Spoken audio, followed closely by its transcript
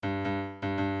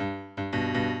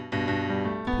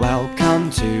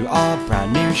Welcome to our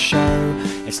brand new show.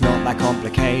 It's not that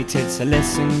complicated, so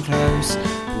listen close.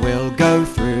 We'll go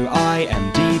through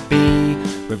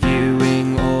IMDb,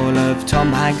 reviewing all of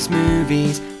Tom Hanks'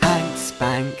 movies. Hank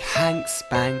Spank, Hank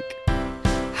Spank,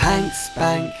 Hank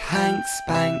Spank, Hank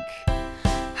Spank,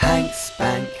 Hank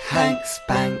Spank, Hank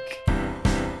Spank,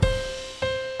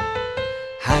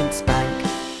 Hank Spank.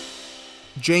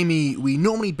 Jamie, we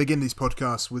normally begin these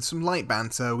podcasts with some light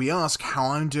banter. We ask how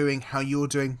I'm doing, how you're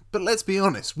doing, but let's be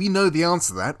honest, we know the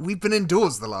answer to that. We've been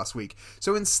indoors the last week.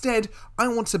 So instead, I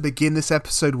want to begin this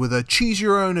episode with a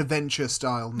choose-your-own-adventure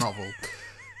style novel.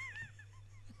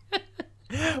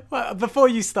 Well, before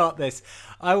you start this,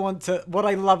 what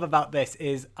I love about this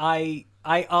is I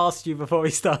asked you before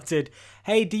we started,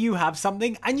 hey, do you have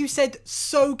something? And you said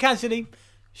so casually,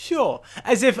 sure.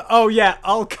 As if, oh yeah,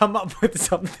 I'll come up with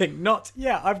something. Not,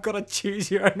 yeah, I've got a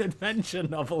choose-your-own-adventure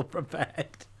novel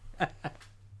prepared.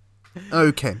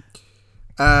 Okay.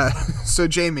 So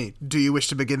Jamie, do you wish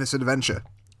to begin this adventure?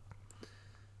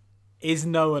 Is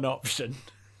no an option?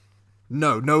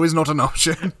 No is not an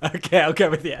option. Okay, I'll go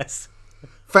with yes.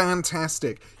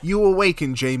 Fantastic. You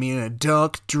awaken, Jamie, in a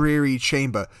dark, dreary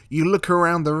chamber. You look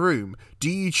around the room. Do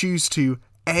you choose to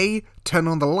A, turn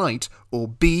on the light, or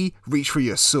B, reach for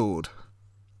your sword?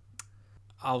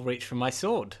 I'll reach for my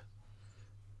sword.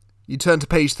 You turn to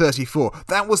page 34.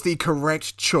 That was the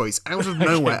correct choice. Out of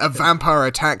nowhere, a vampire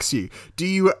attacks you. Do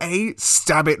you A,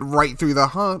 stab it right through the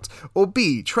heart, or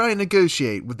B, try and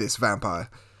negotiate with this vampire?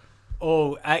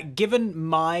 Oh, given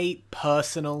my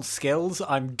personal skills,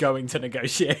 I'm going to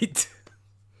negotiate.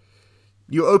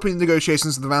 You open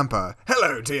negotiations with the vampire.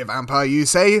 Hello, dear vampire, you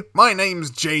say. My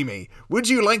name's Jamie. Would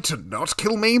you like to not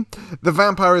kill me? The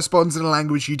vampire responds in a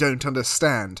language you don't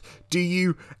understand. Do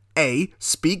you A,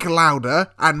 speak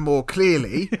louder and more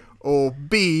clearly, or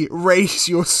B, raise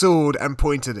your sword and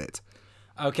point at it?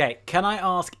 Okay, can I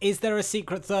ask, is there a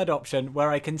secret third option where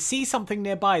I can see something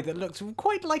nearby that looks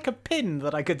quite like a pin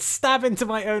that I could stab into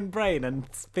my own brain and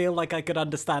feel like I could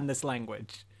understand this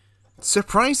language?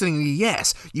 Surprisingly,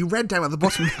 yes. You read down at the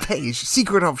bottom of the page,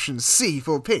 secret option C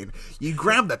for pin. You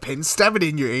grab the pin, stab it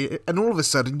in your ear, and all of a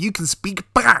sudden you can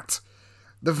speak bat.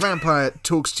 The vampire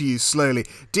talks to you slowly.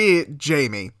 Dear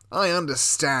Jamie, I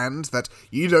understand that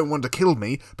you don't want to kill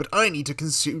me, but I need to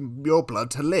consume your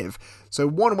blood to live. So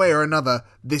one way or another,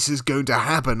 this is going to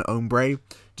happen, hombre.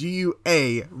 Do you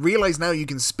A, realize now you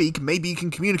can speak, maybe you can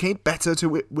communicate better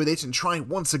with it and try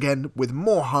once again with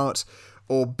more heart,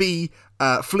 or B,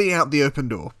 flee out the open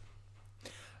door?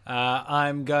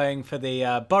 I'm going for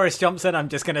the Boris Johnson. I'm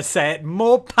just going to say it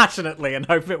more passionately and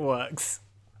hope it works.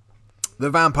 The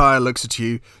vampire looks at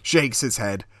you, shakes its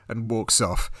head, and walks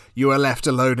off. You are left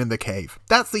alone in the cave.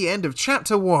 That's the end of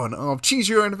Chapter 1 of Choose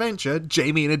Your Own Adventure,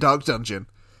 Jamie in a Dark Dungeon.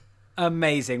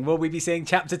 Amazing. Will we be seeing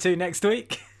Chapter 2 next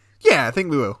week? Yeah, I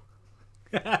think we will.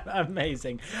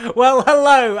 Amazing. Well,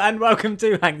 hello and welcome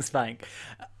to Hank Spank.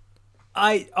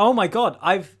 Oh my god,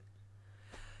 I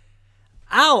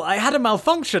had a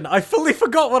malfunction. I fully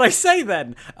forgot what I say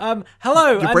then.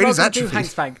 Hello and welcome to Hank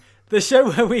Spank, the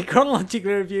show where we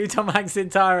chronologically review Tom Hanks'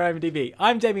 entire IMDb.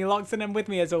 I'm Jamie Loxton, and with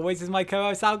me as always is my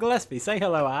co-host Al Gillespie. Say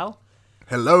hello, Al.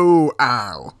 Hello,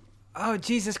 Al. Oh,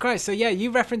 Jesus Christ. So yeah,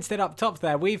 you referenced it up top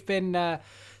there. We've been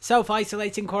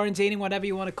self-isolating, quarantining, whatever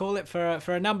you want to call it, for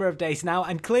a number of days now,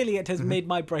 and clearly it has made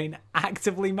my brain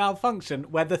actively malfunction,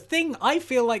 where the thing I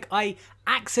feel like I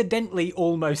accidentally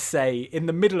almost say in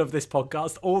the middle of this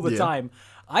podcast all the time,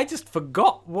 I just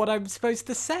forgot what I'm supposed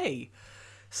to say.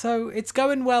 So it's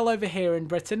going well over here in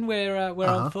Britain. We're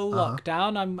on full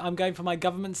lockdown. I'm going for my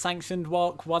government-sanctioned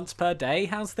walk once per day.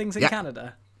 How's things in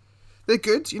Canada? They're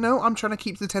good, you know. I'm trying to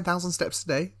keep the 10,000 steps a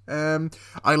day.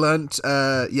 I learnt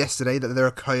yesterday that there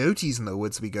are coyotes in the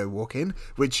woods we go walking,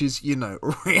 which is, you know,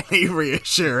 really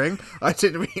reassuring. I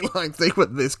didn't realise they were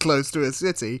this close to a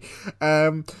city.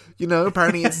 You know,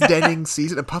 apparently it's denning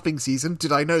season and pupping season.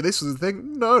 Did I know this was a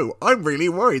thing? No. I'm really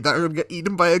worried that I'm going to get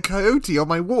eaten by a coyote on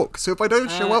my walk. So if I don't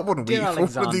show up one week for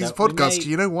one of these podcasts,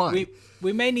 you know why?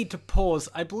 We may need to pause.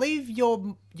 I believe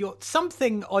your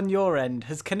something on your end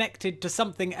has connected to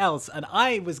something else, and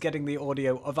I was getting the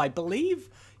audio of, I believe,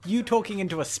 you talking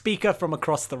into a speaker from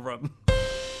across the room.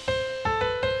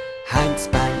 Hank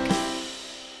Spank.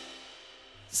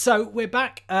 So we're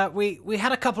back. We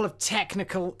had a couple of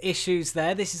technical issues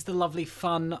there. This is the lovely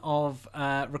fun of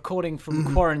recording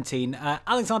from quarantine.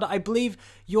 Alexander, I believe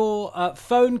your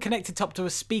phone connected up to a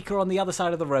speaker on the other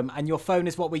side of the room, and your phone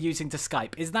is what we're using to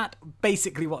Skype. Is that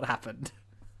basically what happened?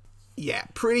 Yeah,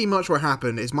 pretty much what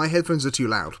happened is my headphones are too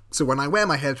loud. So when I wear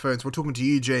my headphones, we're talking to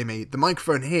you, Jamie, the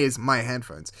microphone hears my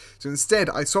headphones. So instead,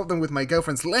 I swapped them with my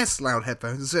girlfriend's less loud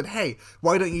headphones and said, hey,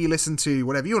 why don't you listen to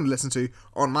whatever you want to listen to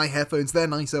on my headphones? They're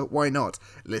nicer, why not?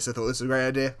 Alyssa thought this was a great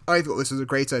idea. I thought this was a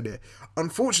great idea.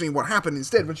 Unfortunately, what happened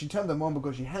instead, when she turned them on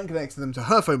because she hadn't connected them to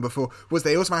her phone before, was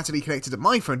they automatically connected to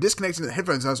my phone, disconnecting the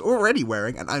headphones I was already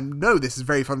wearing, and I know this is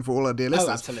very fun for all our dear listeners.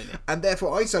 Oh, absolutely. And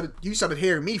therefore, you started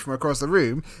hearing me from across the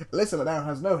room. Alyssa now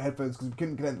has no headphones because we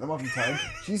couldn't connect them up in time.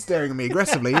 She's staring at me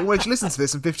aggressively, and when she listens to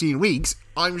this in 15 weeks,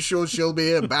 I'm sure she'll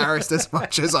be embarrassed as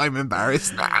much as I'm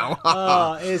embarrassed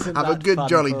now. Isn't Have that a good fun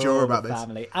jolly for jaw all about the this.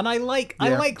 family? And I like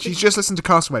She's that just listened to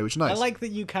Castaway, which is nice. I like that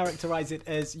you characterize it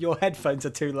as your headphones are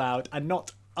too loud and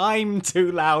not I'm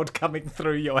too loud coming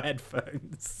through your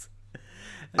headphones.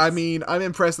 I mean, I'm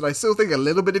impressed that I still think a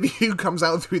little bit of you comes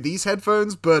out through these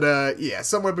headphones, but yeah,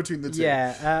 somewhere between the two.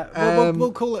 Yeah,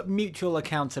 we'll call it mutual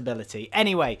accountability.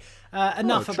 Anyway,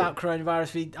 enough about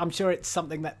coronavirus. I'm sure it's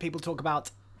something that people talk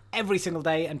about every single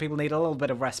day and people need a little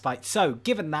bit of respite. So,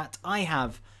 given that, I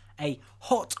have a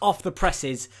hot off the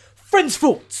presses Friends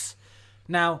Thoughts.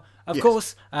 Now, of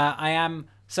course, I am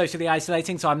socially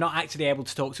isolating, so I'm not actually able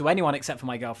to talk to anyone except for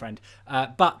my girlfriend.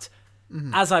 But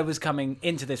as I was coming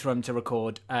into this room to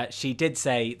record, she did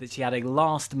say that she had a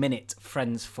last-minute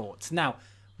Friends Thoughts. Now,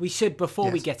 we should,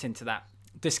 before we get into that,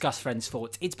 discuss Friends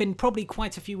Thoughts. It's been probably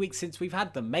quite a few weeks since we've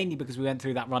had them, mainly because we went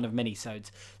through that run of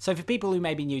mini-sodes. So for people who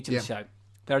may be new to the show,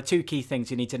 there are two key things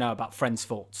you need to know about Friends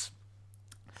Thoughts.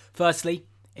 Firstly,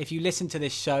 if you listen to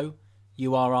this show,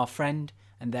 you are our friend,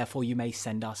 and therefore you may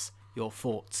send us your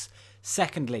thoughts.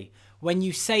 Secondly, when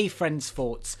you say Friends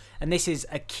Thoughts, and this is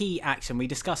a key action, we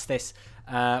discuss this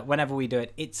whenever we do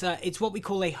it, it's what we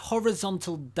call a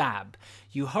horizontal dab.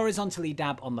 You horizontally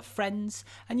dab on the friends,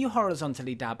 and you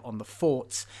horizontally dab on the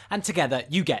thoughts, and together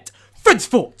you get Friends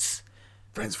Thoughts!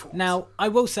 Friends Thoughts. Now, I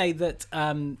will say that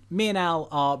me and Al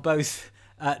are both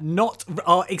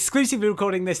are exclusively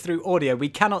recording this through audio. We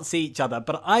cannot see each other,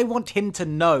 but I want him to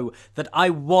know that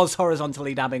I was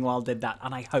horizontally dabbing while I did that,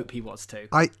 and I hope he was too.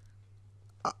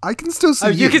 I can still see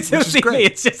you. You can still see great. me,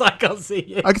 it's just I can't see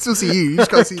you. I can still see you, you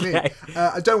just can't see me. Okay.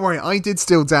 Don't worry, I did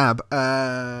still dab.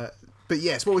 But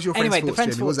yes, what was your Friends Anyway, Thoughts, the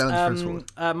Friends Jamie? What was Thoughts, Ellen's Friends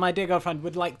Thoughts? my dear girlfriend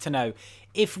would like to know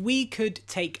if we could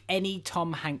take any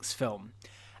Tom Hanks film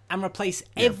and replace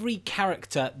every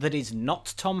character that is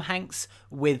not Tom Hanks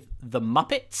with the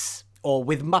Muppets, or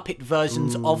with Muppet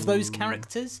versions of those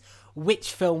characters,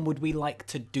 which film would we like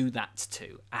to do that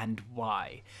to, and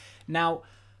why? Now,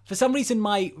 for some reason,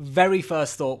 my very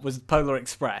first thought was Polar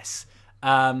Express.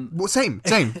 Well, same,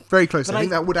 very close. But I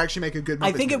think that would actually make a good Muppets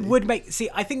I think movie. it would make... See,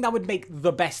 I think that would make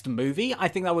the best movie. I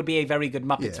think that would be a very good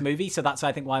Muppets movie, so that's,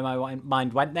 I think, why my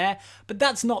mind went there. But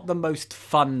that's not the most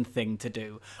fun thing to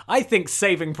do. I think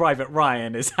Saving Private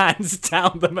Ryan is hands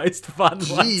down the most fun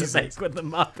one to make with the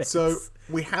Muppets. So,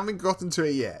 we haven't gotten to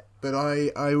it yet, but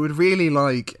I would really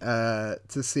like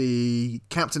to see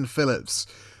Captain Phillips,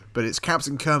 but it's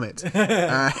Captain Kermit.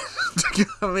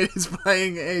 Kermit is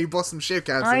playing a Boston ship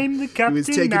captain. I'm the captain who is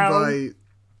taken now. by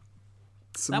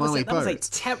Somali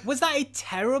pirates. Was that a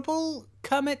terrible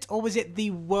Kermit, or was it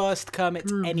the worst Kermit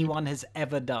anyone has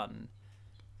ever done?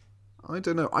 I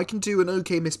don't know. I can do an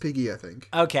okay Miss Piggy, I think.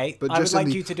 Okay, But I would just like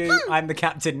in the- you to do I'm the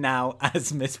captain now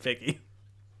as Miss Piggy.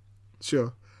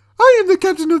 Sure. I am the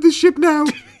captain of this ship now.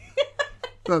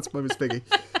 That's my Miss Piggy.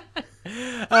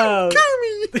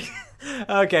 Kermit!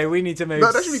 Okay, we need to move.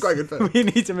 That'd actually be quite a good film. We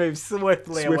need to move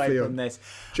swiftly away Swiftly from on. this.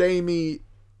 Jamie,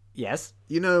 Yes.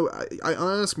 you know, I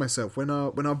ask myself, when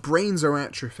our brains are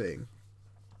atrophying,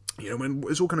 you know, when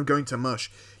it's all kind of going to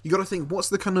mush, you got to think,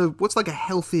 what's like a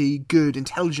healthy, good,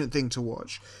 intelligent thing to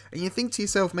watch? And you think to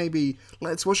yourself, maybe,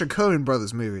 let's watch a Coen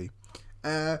Brothers movie.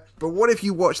 But what if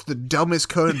you watched the dumbest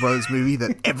Coen Brothers movie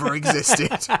that ever existed?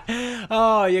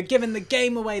 Oh, you're giving the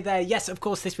game away there. Yes, of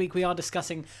course, this week we are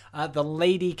discussing The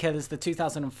Lady Killers, the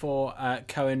 2004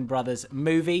 Coen Brothers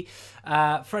movie.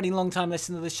 For any long-time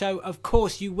listener to the show, of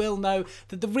course, you will know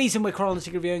that the reason we're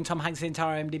chronologically reviewing Tom Hanks'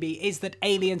 entire IMDb is that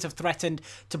aliens have threatened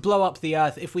to blow up the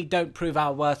Earth if we don't prove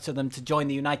our worth to them to join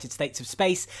the United States of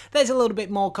Space. There's a little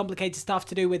bit more complicated stuff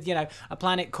to do with, you know, a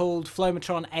planet called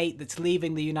Flomatron 8 that's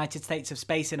leaving the United States of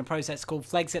Space in a process called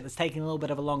Flexit that's taking a little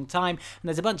bit of a long time, and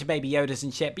there's a bunch of baby Yodas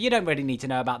and shit, but you don't really need to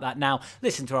know about that now.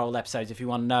 Listen to our old episodes if you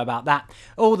want to know about that.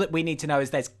 All that we need to know is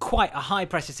there's quite a high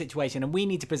pressure situation, and we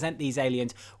need to present these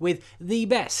aliens with the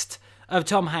best of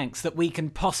Tom Hanks that we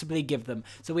can possibly give them.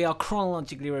 So we are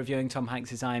chronologically reviewing Tom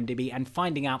Hanks' IMDb and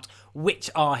finding out which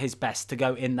are his best to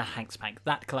go in the Hanks Bank,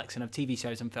 that collection of TV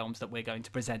shows and films that we're going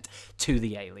to present to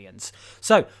the aliens.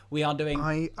 So we are doing...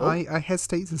 I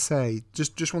hesitate to say,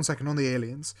 just 1 second on the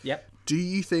aliens. Yep. Do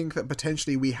you think that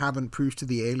potentially we haven't proved to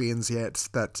the aliens yet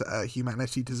that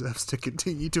humanity deserves to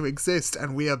continue to exist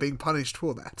and we are being punished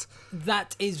for that?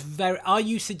 That is very... Are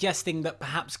you suggesting that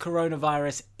perhaps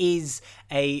coronavirus is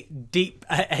a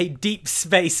deep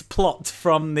space plot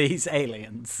from these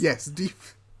aliens? Yes, deep...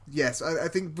 Yes, I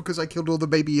think because I killed all the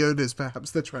baby Yodas,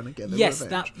 perhaps they're trying to get their yes,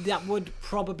 revenge. that would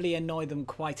probably annoy them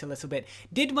quite a little bit.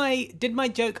 Did my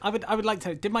joke? I would like to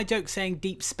know. Did my joke saying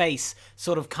deep space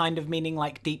sort of kind of meaning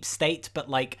like deep state, but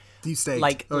like deep state?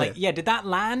 Yeah. Did that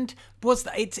land? Was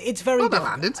that, it's very that difficult.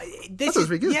 landed. This that was is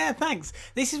really good. Yeah, thanks.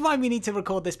 This is why we need to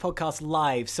record this podcast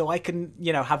live, so I can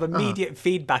have immediate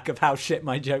feedback of how shit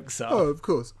my jokes are. Oh, of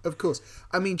course.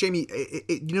 I mean, Jamie,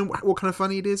 you know what kind of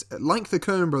funny it is? Like the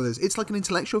Coen Brothers, it's like an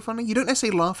intellectual funny. You don't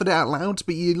necessarily laugh at it out loud,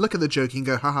 but you look at the joke and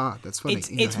go, haha, that's funny.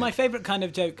 It's my favourite kind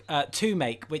of joke to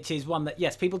make, which is one that,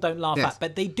 yes, people don't laugh at,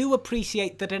 but they do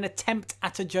appreciate that an attempt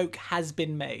at a joke has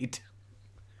been made.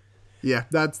 Yeah,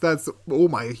 that's all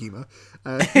my humour.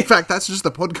 In fact, that's just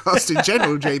the podcast in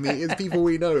general, Jamie, is people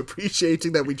we know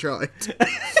appreciating that we tried.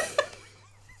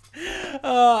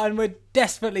 And we're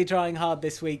desperately trying hard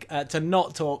this week to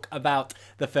not talk about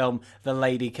the film The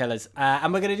Lady Killers.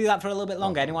 And we're going to do that for a little bit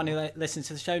longer. Anyone who listens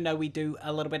to the show know we do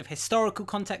a little bit of historical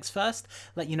context first,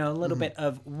 let you know a little bit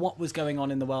of what was going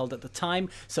on in the world at the time,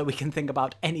 so we can think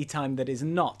about any time that is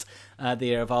not the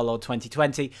year of our Lord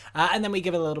 2020. And then we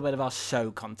give a little bit of our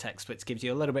show context, which gives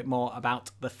you a little bit more about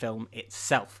the film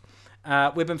itself.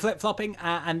 We've been flip-flopping,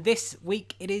 and this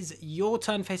week it is your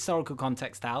turn for historical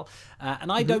context, Al.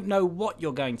 And I don't know what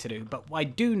you're going to do, but I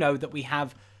do know that we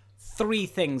have 3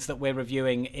 things that we're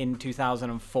reviewing in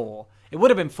 2004. It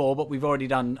would have been 4, but we've already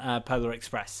done Polar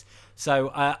Express.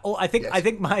 So I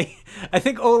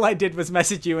think all I did was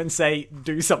message you and say,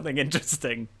 do something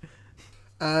interesting.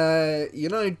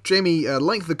 Jamie,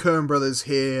 like the Coen Brothers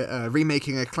here,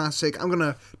 remaking a classic, I'm going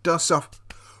to dust off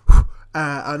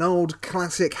an old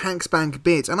classic Hanks Bank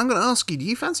bit, and I'm going to ask you, do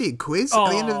you fancy a quiz at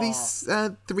the end of these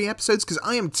 3 episodes? Because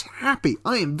I am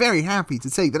very happy to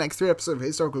take the next 3 episodes of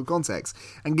Historical Context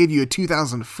and give you a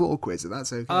 2004 quiz, if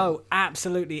that's okay. Oh,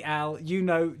 absolutely, Al.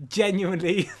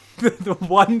 Genuinely, the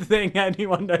one thing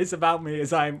anyone knows about me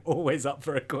is I'm always up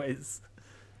for a quiz.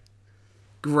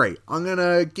 Great. I'm going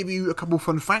to give you a couple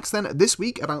fun facts then this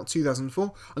week about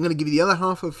 2004. I'm going to give you the other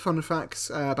half of fun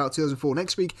facts about 2004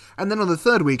 next week. And then on the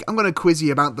 3rd week, I'm going to quiz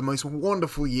you about the most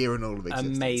wonderful year in all of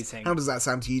existence. Amazing. How does that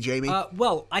sound to you, Jamie?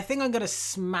 Well, I think I'm going to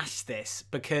smash this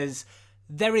because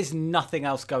there is nothing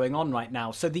else going on right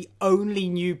now. So the only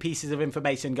new pieces of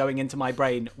information going into my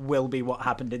brain will be what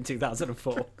happened in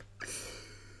 2004.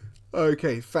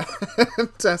 Okay,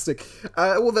 fantastic.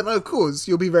 Well then, of course,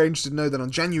 you'll be very interested to know that on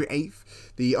January 8th,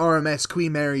 the RMS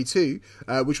Queen Mary 2,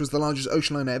 which was the largest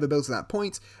ocean liner ever built at that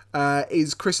point,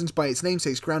 is christened by its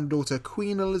namesake's granddaughter,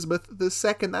 Queen Elizabeth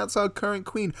II. That's our current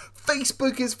queen.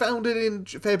 Facebook is founded in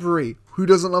February. Who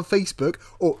doesn't love Facebook?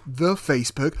 Or the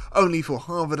Facebook, only for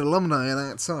Harvard alumni at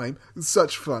that time.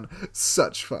 Such fun.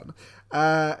 Such fun. There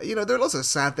are lots of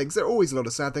sad things. There are always a lot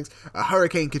of sad things.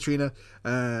 Hurricane Katrina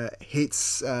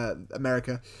hits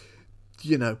America.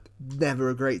 Never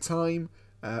a great time.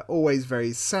 Always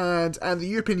very sad. And the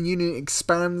European Union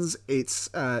expands its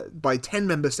by 10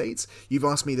 member states. You've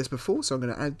asked me this before, so I'm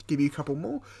going to give you a couple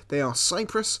more. They are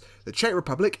Cyprus, the Czech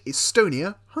Republic,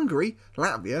 Estonia, Hungary,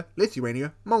 Latvia,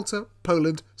 Lithuania, Malta,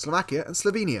 Poland, Slovakia, and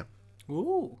Slovenia.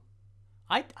 Ooh.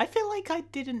 I feel like I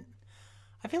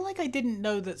didn't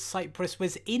know that Cyprus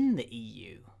was in the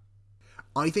EU.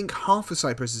 I think half of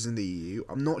Cyprus is in the EU.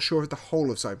 I'm not sure of the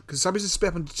whole of Cyprus, because Cyprus is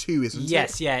split up into 2, isn't it?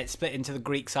 Yes, yeah, it's split into the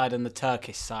Greek side and the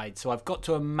Turkish side. So I've got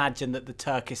to imagine that the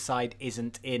Turkish side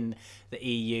isn't in the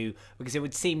EU, because it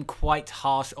would seem quite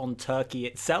harsh on Turkey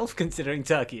itself, considering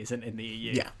Turkey isn't in the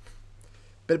EU. Yeah.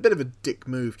 But a bit of a dick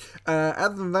move.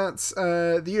 Other than that,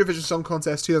 the Eurovision Song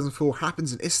Contest 2004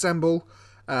 happens in Istanbul,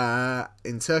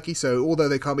 in Turkey, so although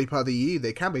they can't be part of the EU,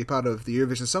 they can be part of the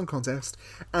Eurovision Song Contest,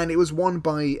 and it was won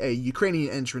by a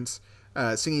Ukrainian entrant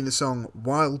singing the song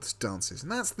Wild Dances,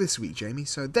 and that's this week, Jamie,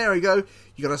 so there we go.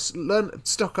 You gotta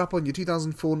stock up on your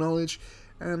 2004 knowledge,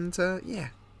 and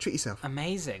treat yourself.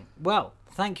 Amazing. Well,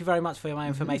 thank you very much for my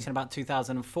information about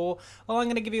 2004. Well, I'm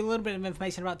going to give you a little bit of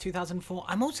information about 2004.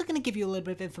 I'm also going to give you a little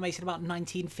bit of information about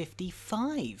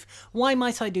 1955. Why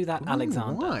might I do that,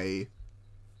 Alexander? Why?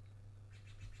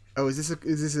 Oh, is this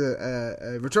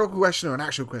a rhetorical question or an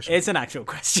actual question? It's an actual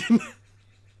question.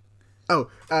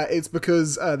 It's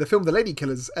because the film The Lady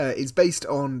Killers is based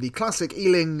on the classic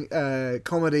Ealing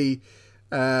comedy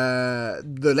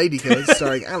The Lady Killers,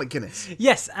 starring Alec Guinness.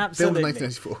 Yes, absolutely. Filmed in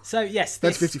 1994. So yes,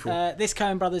 That's 54. This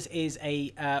Coen Brothers is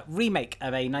a remake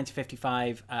of a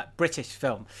 1955 British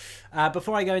film.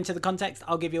 Before I go into the context,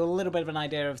 I'll give you a little bit of an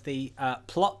idea of the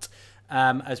plot,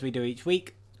 as we do each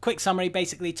week. Quick summary: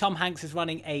 basically, Tom Hanks is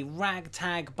running a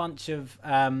ragtag bunch of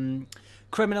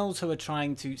criminals who are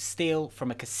trying to steal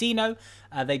from a casino.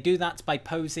 They do that by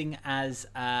posing as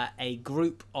a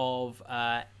group of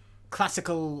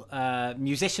classical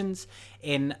musicians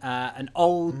in an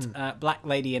old black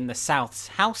lady in the South's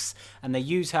house, and they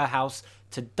use her house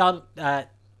to I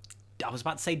was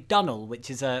about to say dunnel,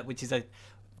 which is a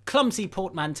clumsy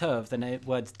portmanteau of the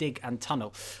words dig and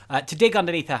tunnel, to dig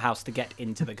underneath her house to get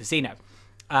into the casino.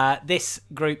 This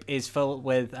group is filled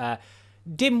with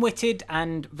dim-witted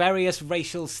and various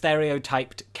racial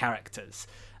stereotyped characters.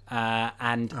 My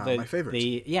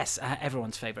favourite. Yes,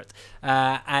 everyone's favourite.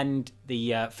 And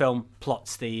the film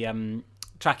plots the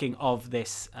tracking of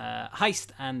this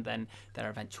heist and then their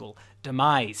eventual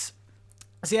demise.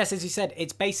 So yes, as you said,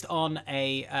 it's based on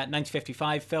a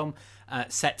 1955 film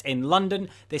set in London.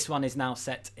 This one is now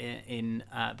set in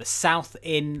the South,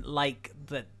 in like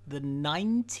the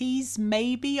 90s,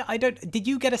 maybe? Did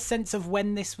you get a sense of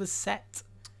when this was set?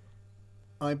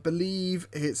 I believe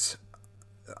it's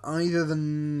either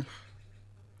do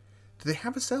they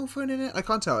have a cell phone in it? I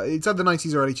can't tell. It's either the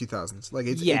 90s or early 2000s. Like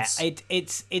it's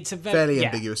a very fairly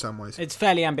ambiguous some ways. It's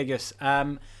fairly ambiguous.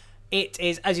 It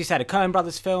is, as you said, a Coen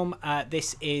Brothers film.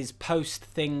 This is post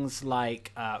things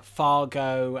like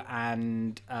Fargo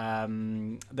and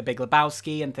The Big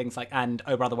Lebowski and things like, and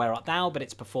Oh Brother Where Art Thou, but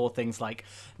it's before things like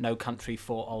No Country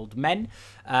for Old Men.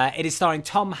 It is starring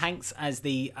Tom Hanks as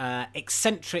the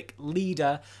eccentric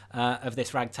leader of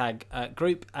this ragtag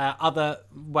group. Other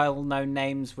well-known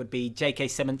names would be J.K.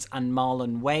 Simmons and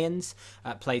Marlon Wayans,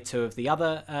 play two of the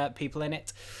other people in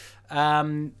it.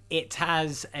 It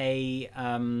has a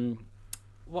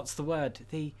what's the word?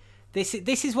 This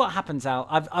is what happens, Al.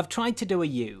 I've tried to do a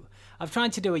U.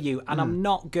 And I'm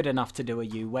not good enough to do a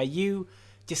U, where you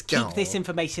just keep this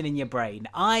information in your brain.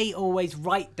 I always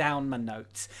write down my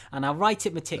notes, and I write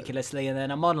it meticulously, and then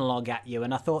I monologue at you.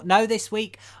 And I thought, no, this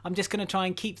week I'm just going to try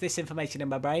and keep this information in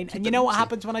my brain. And you know what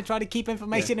happens when I try to keep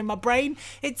information in my brain?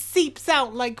 It seeps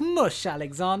out like mush,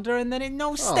 Alexander, and then it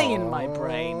no stay in my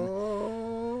brain.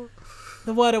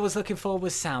 The word I was looking for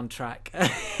was soundtrack.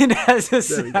 It has a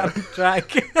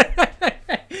soundtrack.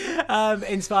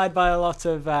 Inspired by a lot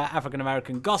of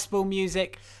African-American gospel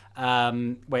music,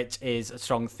 which is a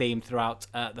strong theme throughout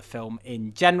the film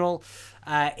in general.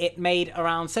 It made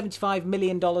around $75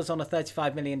 million on a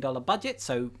 $35 million budget,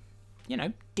 so,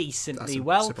 decently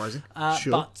well. Surprising.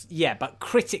 Sure. But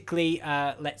critically,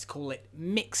 let's call it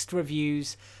mixed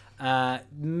reviews.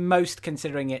 Most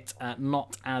considering it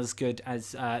not as good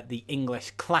as the English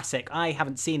classic. I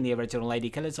haven't seen the original Lady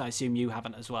Killers. I assume you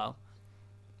haven't as well.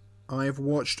 I've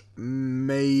watched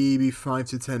maybe 5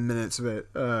 to 10 minutes of it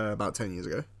about 10 years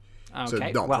ago. Okay. So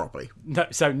not properly. No.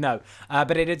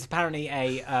 But it is apparently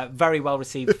a very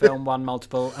well-received film, won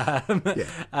multiple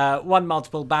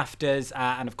BAFTAs,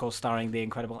 and of course starring the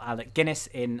incredible Alec Guinness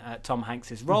in Tom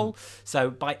Hanks's role.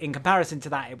 So in comparison to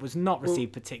that, it was not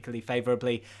received particularly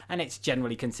favourably, and it's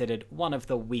generally considered one of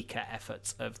the weaker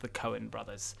efforts of the Coen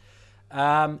brothers.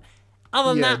 Other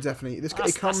than that, definitely. It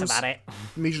comes that's about it.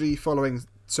 Immediately following.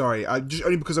 Sorry,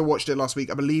 only because I watched it last week.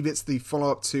 I believe it's the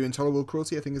follow-up to Intolerable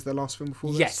Cruelty. I think is their last film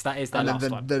before this. Yes, that is their last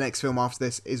one. The next film after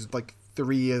this is like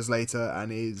 3 years later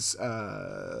and is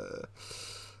not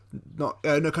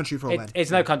No Country for Old Men.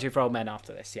 It's No Country for Old Men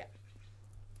after this, yeah.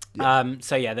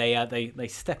 They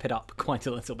step it up quite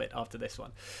a little bit after this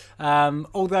one.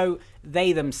 Although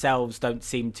they themselves don't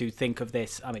seem to think of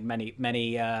this. I mean, many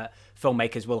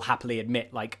filmmakers will happily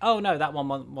admit, like, oh no, that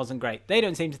one wasn't great. They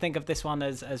don't seem to think of this one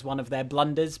as one of their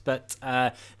blunders, but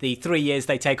the 3 years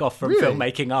they take off from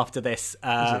filmmaking after this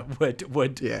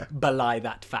would belie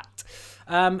that fact.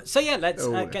 Let's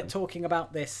get talking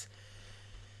about this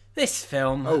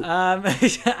film.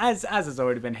 As has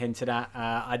already been hinted at,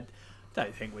 I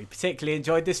don't think we particularly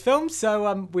enjoyed this film,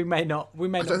 so we may not. I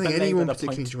don't think anyone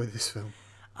particularly enjoyed this film.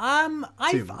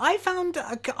 I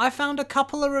found a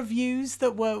couple of reviews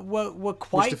that were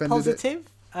quite positive.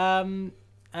 I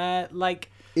don't know.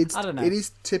 It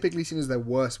is typically seen as their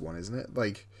worst one, isn't it?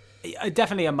 Like,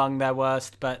 definitely among their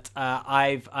worst. But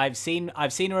I've seen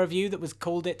a review that was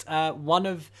called it one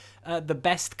of the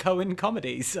best Coen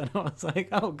comedies, and I was like,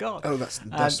 oh god. Oh, that's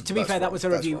to be fair, wrong. That was a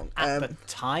review at the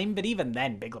time, but even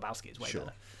then, Big Lebowski is way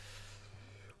better.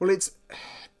 Well,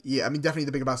 Yeah, I mean, definitely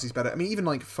The Big Lebowski's better. I mean, even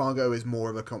like Fargo is more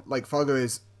of a Fargo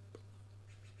is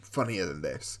funnier than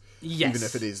this. Yes. Even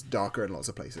if it is darker in lots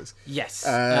of places. Yes.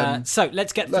 So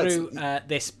let's get through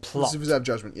this plot. Let's reserve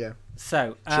judgment, yeah.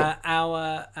 So,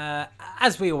 our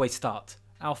as we always start,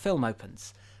 our film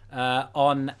opens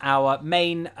on our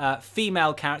main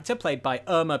female character, played by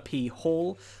Irma P.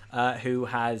 Hall, who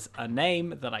has a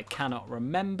name that I cannot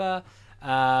remember,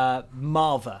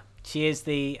 Marva. She is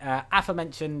the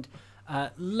aforementioned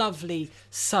lovely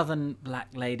southern black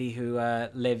lady who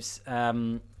lives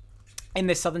in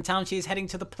this southern town. She is heading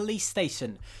to the police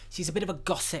station. She's a bit of a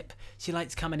gossip. She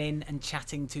likes coming in and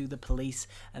chatting to the police,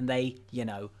 and they,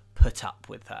 put up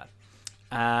with her.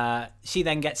 She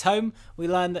then gets home. We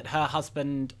learn that her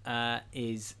husband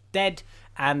is dead,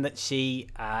 and that she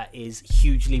is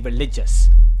hugely religious.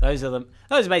 Those are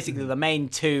basically the main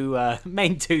two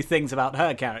things about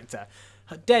her character.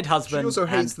 Her dead husband. She also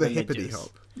hates the religious. hippity hop.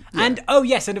 Yeah. And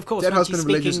of course, dead when husband she's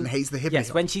religious speaking, and hates the hippity yes,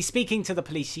 hop. when she's speaking to the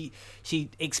police, she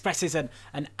expresses an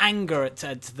anger at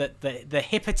the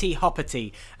hippity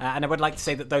hoppity, and I would like to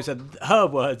say that those are her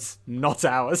words, not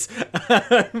ours.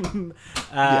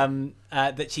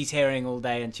 That she's hearing all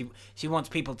day, and she wants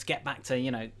people to get back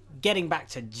to getting back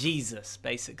to Jesus,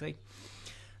 basically.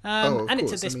 And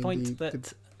it's at this point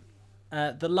that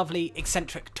the lovely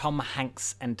eccentric Tom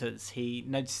Hanks enters. He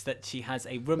notices that she has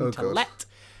a room to let.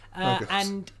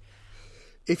 And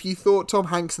if you thought Tom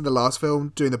Hanks in the last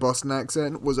film doing the Boston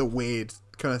accent was a weird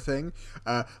kind of thing,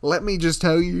 let me just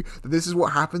tell you that this is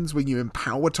what happens when you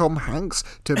empower Tom Hanks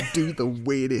to do the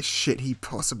weirdest shit he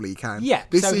possibly can. Yeah,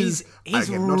 this so is he's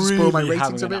again, really not to spoil my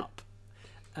ratings having of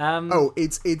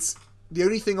it. It's The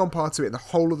only thing on par to it in the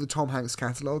whole of the Tom Hanks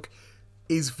catalogue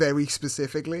is very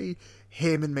specifically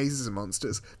him in Mazes and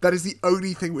Monsters. That is the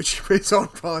only thing which is on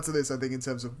par to this, I think, in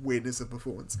terms of weirdness of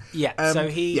performance. Yeah, so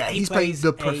he's playing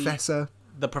the professor.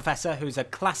 The professor, who's a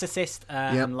classicist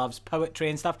and loves poetry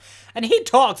and stuff. And he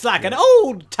talks like an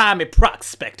old-timey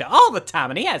prospector all the time.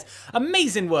 And he has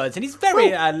amazing words. And he's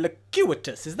very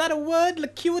locuitous. Is that a word?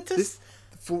 Locuitous?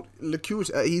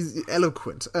 He's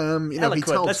eloquent. He Eloquent.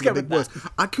 talks Let's go big with words.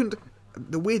 that. I couldn't.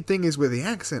 The weird thing is with the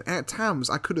accent, at times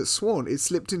I could have sworn it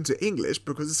slipped into English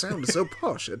because it sounded so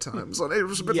posh at times. Like, it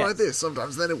was a bit like this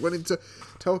sometimes, then it went into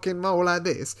talking more like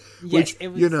this. Yes, which, it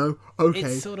was, okay.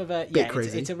 It's sort of a bit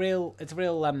crazy. It's a real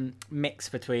mix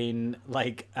between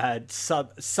like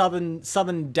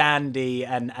southern dandy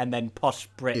and then posh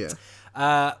Brit. Yeah.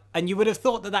 And you would have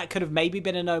thought that could have maybe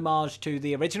been an homage to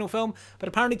the original film, but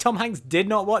apparently Tom Hanks did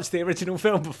not watch the original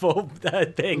film before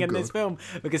being in this film,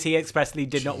 because he expressly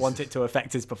did not want it to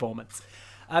affect his performance.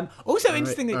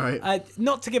 Interestingly,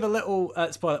 not to give a little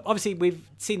spoiler, obviously we've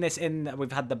seen this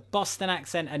we've had the Boston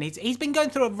accent, and he's been going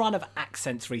through a run of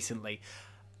accents recently.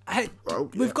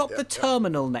 We've got The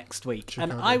Terminal next week,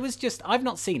 Chicago. And I've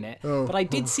not seen it, but I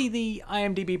did see the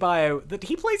IMDb bio that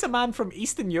he plays a man from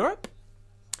Eastern Europe.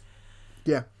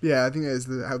 Yeah, I think that is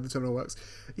how the Terminal works.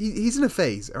 He's in a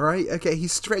phase, all right? Okay,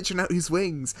 he's stretching out his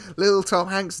wings. Little Tom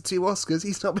Hanks at 2 Oscars,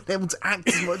 he's not been able to act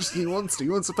as much as he wants to.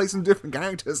 He wants to play some different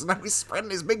characters, and now he's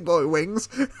spreading his big boy wings,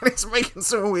 and he's making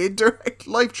some weird direct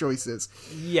life choices.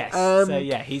 Yes,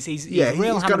 he's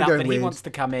real hammered up, but he wants to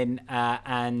come in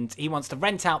and he wants to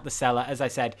rent out the cellar, as I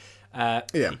said.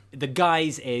 The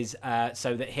guise is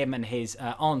so that him and his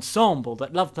ensemble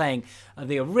that love playing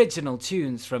the original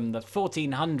tunes from the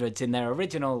 1400s in their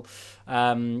original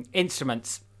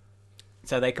instruments,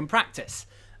 so they can practice.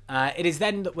 It is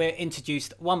then that we're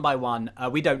introduced one by one.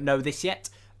 We don't know this yet,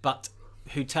 but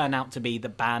who turn out to be the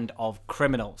band of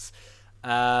criminals.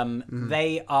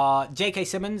 They are J.K.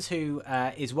 Simmons, who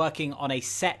is working on a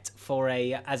set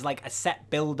as a set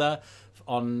builder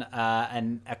on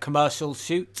a commercial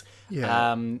shoot.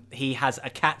 Yeah. He has a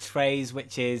catchphrase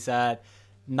which is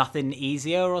 "nothing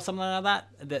easier" or something like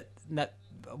that. That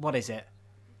what is it?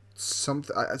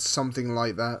 Something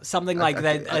like that. Something like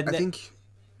that. I think.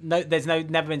 No, there's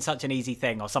never been such an easy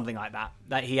thing, or something like that.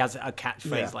 That he has a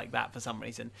catchphrase like that for some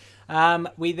reason.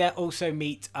 We there also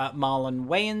meet Marlon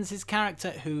Wayans' character,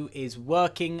 who is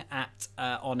working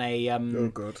on a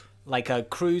like a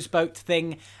cruise boat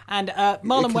thing, and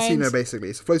Marlon Wayans, casino basically.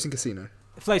 It's a floating casino.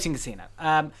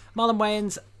 Marlon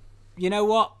Wayans, you know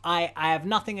what? I have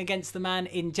nothing against the man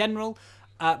in general.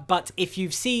 But if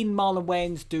you've seen Marlon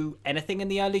Wayans do anything in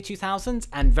the early 2000s,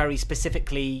 and very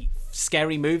specifically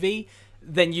Scary Movie,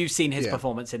 then you've seen his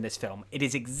performance in this film. It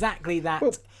is exactly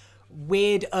that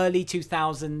weird early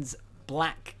 2000s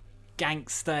black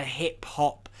gangster hip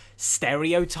hop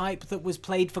stereotype that was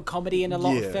played for comedy in a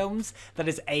lot of films that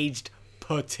has aged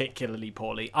particularly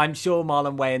poorly. I'm sure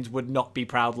Marlon Wayans would not be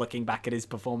proud looking back at his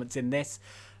performance in this.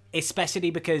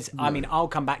 especially because I mean, I'll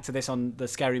come back to this on the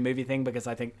Scary Movie thing because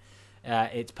I think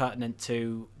it's pertinent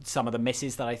to some of the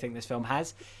misses that I think this film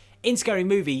has. In Scary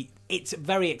Movie, it's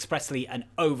very expressly an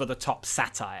over-the-top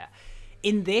satire.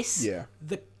 In this,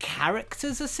 the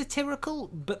characters are satirical,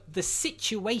 but the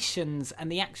situations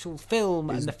and the actual film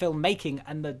and the filmmaking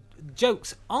and the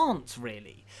jokes aren't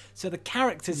really. So the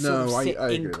characters sort of sit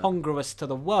incongruous to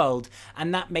the world,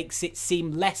 and that makes it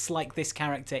seem less like this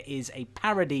character is a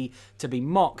parody to be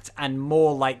mocked and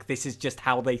more like this is just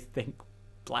how they think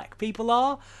black people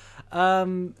are.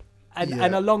 And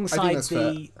alongside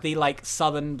the like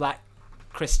Southern black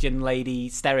Christian lady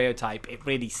stereotype, it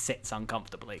really sits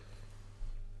uncomfortably.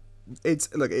 I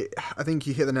think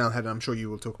you hit the nail on the head, and I'm sure you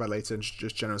will talk about later in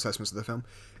just general assessments of the film.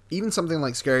 Even something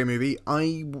like Scary Movie,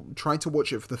 I tried to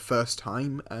watch it for the first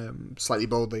time, slightly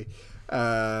boldly,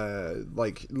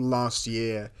 like last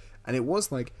year, and it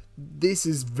was like, this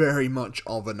is very much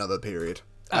of another period.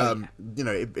 You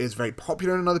know, it is very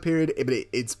popular in another period, but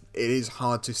it is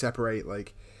hard to separate,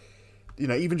 like, you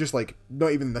know, even just like,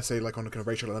 not even necessarily like on kind of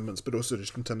racial elements, but also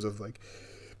just in terms of like,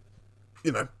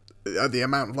 you know, the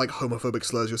amount of like homophobic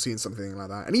slurs you'll see in something like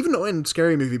that, and even not in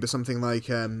Scary Movie, but something like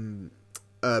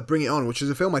Bring It On, which is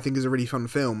a film I think is a really fun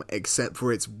film, except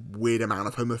for its weird amount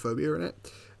of homophobia in it,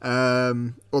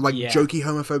 or like jokey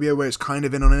homophobia where it's kind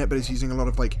of in on it, but it's using a lot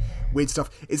of like weird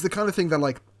stuff. It's the kind of thing that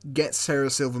like gets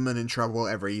Sarah Silverman in trouble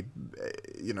every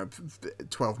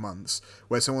 12 months,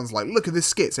 where someone's like, look at this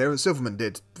skit Sarah Silverman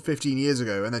did 15 years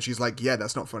ago, and then she's like, yeah,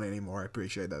 that's not funny anymore, I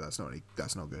appreciate that, that's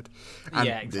not good. And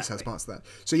exactly. This has parts of that.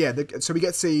 So so we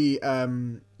get to see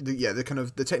the kind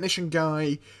of the technician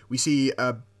guy. We see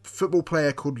a football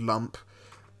player called Lump,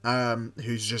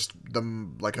 who's just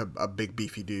like a big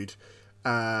beefy dude,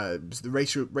 the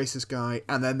racist guy,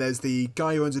 and then there's the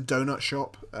guy who owns a donut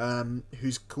shop,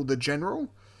 who's called the General,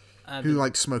 who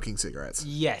likes smoking cigarettes.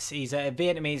 Yes, he's a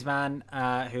Vietnamese man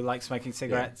who likes smoking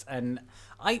cigarettes, and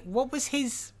what was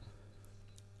his?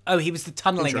 Oh, he was the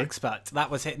tunneling expert. That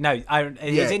was it. No,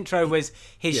 his intro was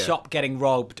his shop getting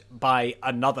robbed by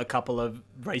another couple of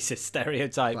racist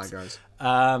stereotypes. Black guys.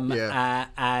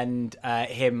 And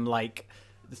him like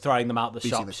throwing them out the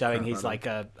shop, showing he's like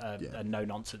a no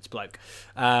nonsense bloke.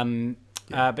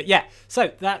 But yeah,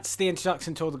 so that's the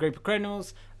introduction to all the group of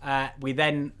criminals. We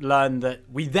then learn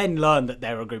that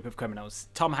they're a group of criminals.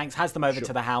 Tom Hanks has them over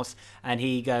to the house, and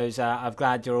he goes, "I'm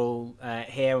glad you're all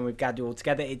here, and we've gathered you all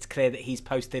together." It's clear that he's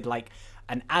posted like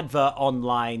an advert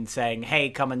online saying, "Hey,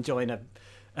 come and join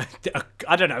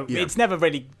I don't know. It's never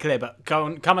really clear, but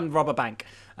come and rob a bank."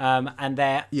 And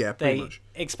they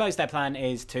expose their plan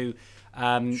is to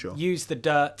use the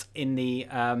dirt in the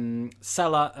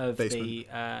cellar of basement.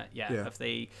 Of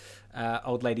the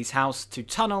old lady's house to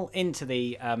tunnel into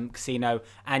the casino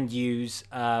and use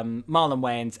Marlon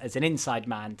Wayans as an inside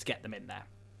man to get them in there.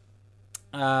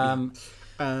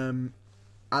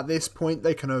 At this point,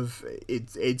 they kind of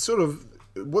it's sort of,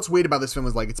 what's weird about this film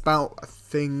is like it's about, I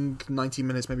think, 90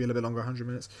 minutes, maybe a little bit longer, 100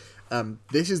 minutes.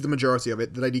 This is the majority of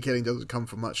it. The lady killing doesn't come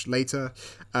for much later.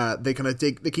 They kind of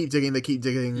they keep digging.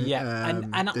 Yeah,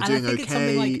 and I think it's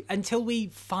something like until we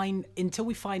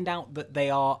find out that they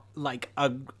are like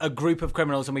a group of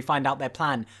criminals, and we find out their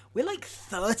plan. We're like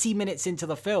 30 minutes into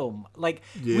the film. Like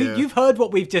you've heard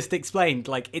what we've just explained.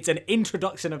 Like it's an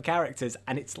introduction of characters,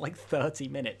 and it's like 30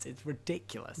 minutes. It's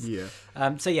ridiculous. Yeah.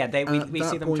 We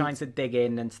see them trying to dig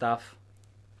in and stuff.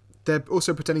 They're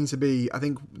also pretending to be, I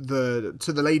think, to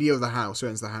the lady of the house who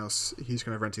owns the house, he's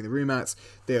kind of renting the room at.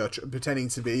 They are pretending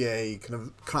to be a kind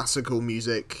of classical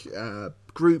music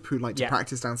group who like to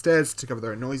practice downstairs to cover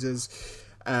their own noises.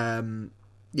 They're kind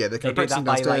of practicing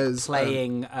downstairs. By like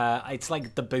playing, it's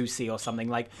like Debussy or something,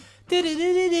 like that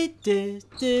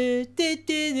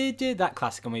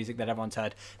classical music that everyone's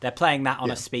heard. They're playing that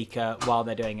on a speaker while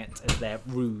they're doing it as their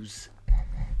ruse.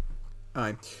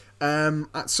 Aye.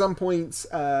 At some point,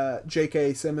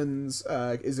 J.K. Simmons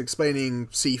is explaining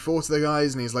C4 to the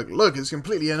guys, and he's like, "Look, it's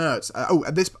completely inert."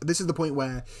 This is the point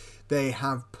where they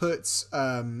have put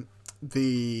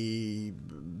the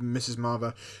Mrs.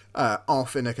 Marver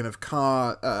off in a kind of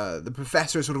car. The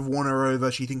professor sort of won her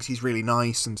over. She thinks he's really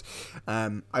nice, and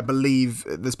I believe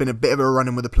there's been a bit of a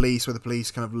run-in with the police, where the police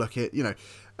kind of look at,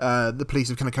 the police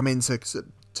have kind of come in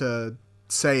to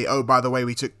say, "Oh, by the way,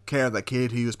 we took care of that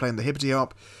kid who was playing the hippity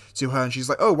hop," to her, and she's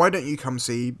like, "Oh, why don't you come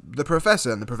see the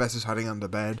professor?" And the professor's hiding under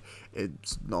bed.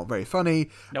 It's not very funny.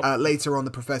 Nope. Later on,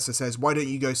 the professor says, "Why don't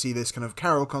you go see this kind of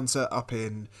carol concert up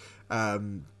in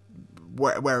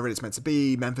wherever it's meant to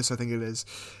be, Memphis, I think it is.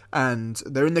 And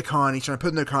they're in the car, and he's trying to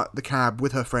put in the cab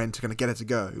with her friend to kind of get her to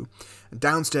go. And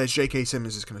downstairs, J.K.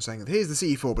 Simmons is kind of saying, here's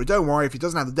the C4, but don't worry, if it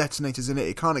doesn't have the detonators in it,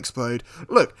 it can't explode.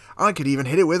 Look, I could even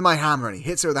hit it with my hammer. And he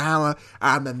hits it with a hammer,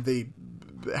 and then the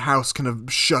house kind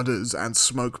of shudders, and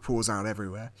smoke pours out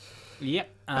everywhere. Yep.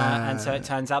 And so it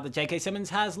turns out that J.K.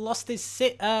 Simmons has lost his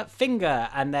finger,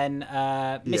 and then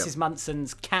Mrs.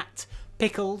 Munson's cat,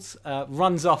 Pickles,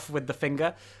 runs off with the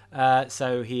finger.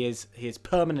 So he is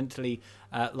permanently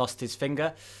lost his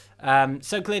finger.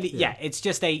 So clearly, it's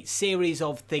just a series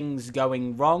of things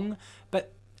going wrong.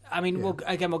 But, I mean, we'll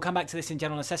come back to this in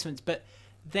general assessments, but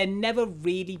they're never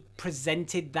really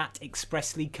presented that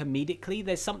expressly comedically.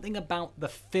 There's something about the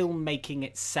filmmaking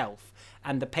itself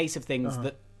and the pace of things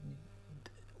that,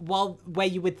 where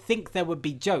you would think there would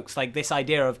be jokes, like this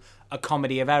idea of a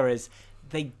comedy of errors,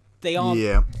 they aren't.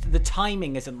 Yeah. The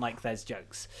timing isn't like there's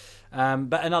jokes.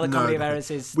 But another comedy of errors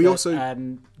is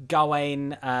Gawain,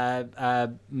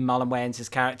 Marlon Wayans'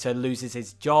 character, loses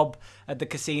his job at the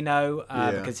casino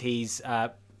because he's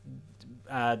not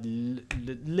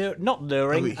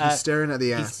luring. He's staring at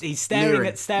the ass. He's staring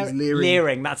at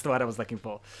leering. That's the word I was looking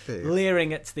for.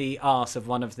 Leering at the arse of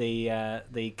one of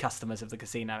the customers of the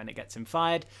casino, and it gets him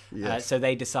fired. Yes. So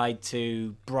they decide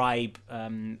to bribe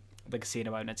the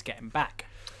casino owner to get him back.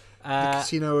 The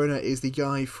casino owner is the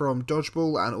guy from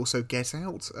Dodgeball and also Get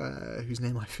Out, whose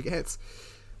name I forget.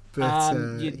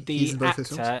 But he's in both those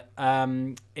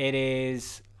films. It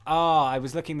is. I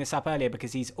was looking this up earlier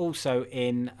because he's also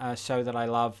in a show that I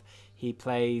love. He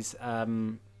plays.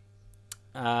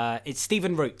 It's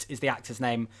Stephen Root is the actor's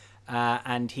name,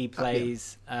 and he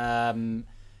plays.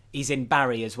 He's in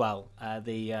Barry as well,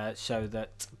 the show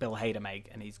that Bill Hader made,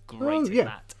 and he's great in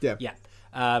that. Yeah.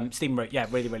 Stephen Root,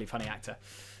 really, really funny actor.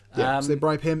 Yeah, so they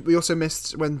bribe him. We also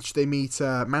missed when they meet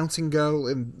Mountain Girl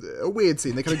in a weird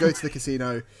scene. They kind of go to the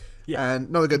casino. And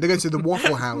they go to the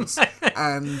Waffle House,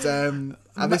 and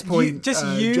at this point,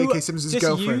 J.K. Simmons'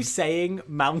 girlfriend. Just you saying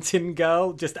Mountain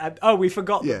Girl, we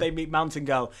forgot that they meet Mountain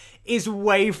Girl, is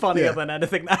way funnier than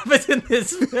anything that happens in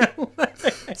this film.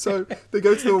 So they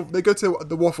go to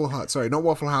the Waffle Hut. Sorry, not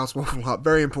Waffle House, Waffle Hut.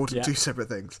 Very important, two separate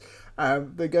things.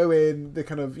 They go in, they're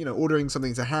kind of, ordering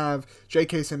something to have.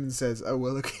 J.K. Simmons says, oh,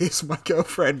 well, look, here's my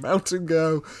girlfriend, Mountain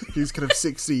Girl, who's kind of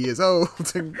 60 years old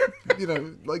and,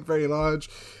 like very large.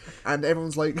 And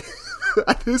everyone's like,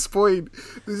 at this point,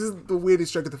 this is the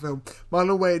weirdest joke of the film.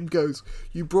 Marlon Wayans goes,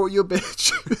 you brought your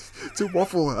bitch to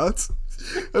Waffle Hut,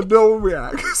 and no one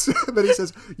reacts. And then he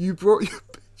says, you brought your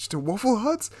bitch to Waffle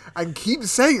Hut, and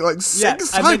keeps saying it like 6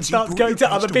 times. And then starts going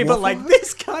to other people like,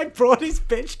 this guy brought his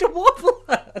bitch to Waffle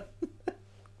Hut.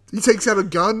 He takes out a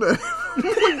gun. Like,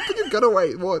 put your gun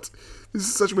away. What? This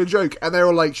is such a weird joke. And they're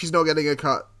all like, she's not getting a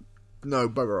cut. No,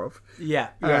 bugger off. Yeah.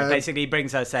 Basically, he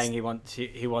brings her saying he wants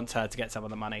her to get some of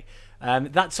the money.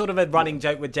 That's sort of a running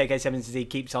joke with J.K. Simmons, as he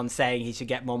keeps on saying he should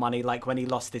get more money. Like when he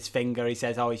lost his finger, he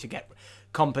says, he should get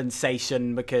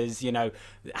compensation because,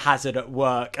 hazard at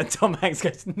work. And Tom Hanks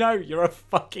goes, no, you're a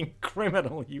fucking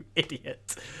criminal, you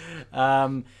idiot.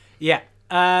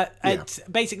 It's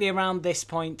basically around this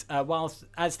point,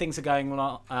 as things are going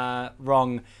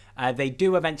wrong, they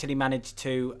do eventually manage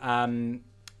to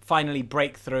finally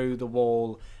break through the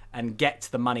wall and get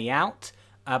the money out.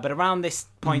 But around this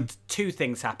point, two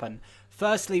things happen.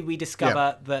 Firstly, we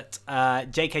discover that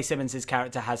J.K. Simmons'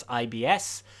 character has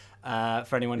IBS.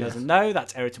 For anyone who doesn't know,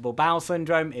 that's irritable bowel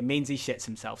syndrome. It means he shits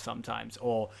himself sometimes,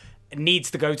 or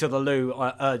needs to go to the loo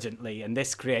urgently, and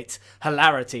this creates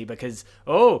hilarity because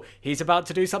he's about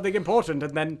to do something important,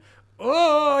 and then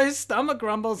his stomach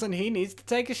grumbles and he needs to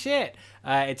take a shit.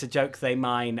 It's a joke they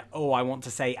mine I want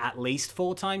to say at least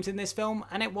 4 times in this film,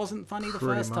 and it wasn't funny the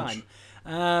first time.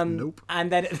 Nope.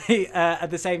 And then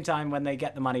at the same time, when they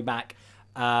get the money back,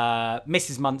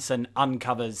 Mrs. Munson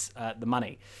uncovers the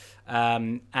money,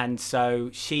 and so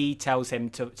she tells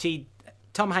him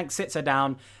Tom Hanks sits her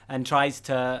down and tries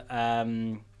to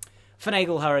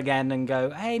finagle her again and go,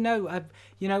 hey, no,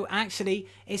 actually,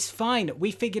 it's fine.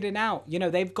 We figured it out.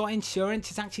 They've got insurance.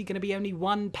 It's actually going to be only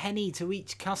 1 penny to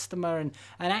each customer. And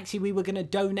actually, we were going to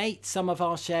donate some of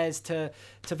our shares to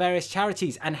various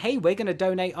charities. And, hey, we're going to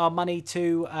donate our money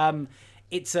to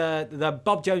the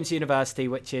Bob Jones University,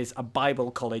 which is a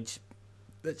Bible college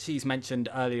that she's mentioned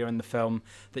earlier in the film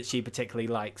that she particularly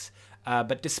likes.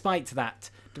 But despite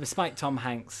Tom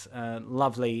Hanks'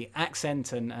 lovely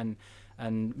accent and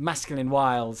masculine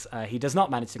wiles, he does not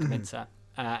manage to convince her.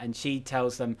 And she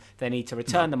tells them they need to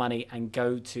return the money and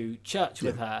go to church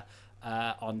with her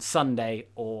on Sunday,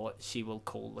 or she will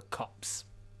call the cops.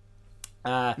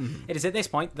 It is at this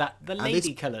point that the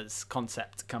lady killers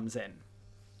concept comes in.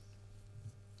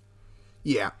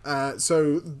 Yeah.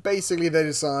 So basically, they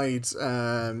decide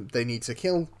they need to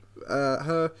kill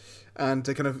her, and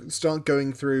to kind of start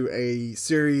going through a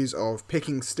series of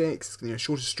picking sticks,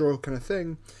 shortest straw kind of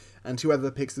thing, and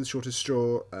whoever picks the shortest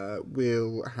straw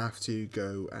will have to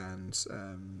go and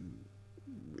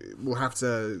will have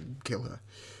to kill her.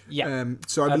 Yeah.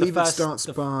 So I believe it starts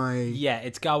by... Yeah,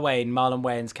 it's Gawain. Marlon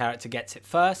Wayans' character gets it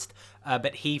first,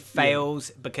 but he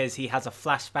fails because he has a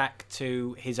flashback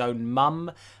to his own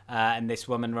mum, and this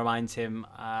woman reminds him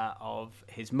of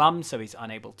his mum, so he's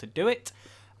unable to do it.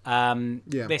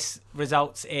 This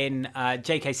results in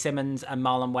J.K. Simmons and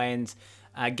Marlon Wayans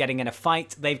getting in a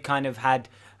fight. They've kind of had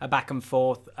a back and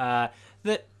forth that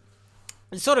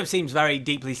sort of seems very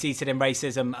deeply seated in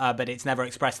racism, but it's never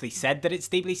expressly said that it's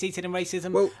deeply seated in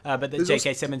racism, but that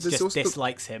J.K. Simmons just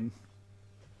dislikes him.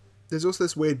 There's also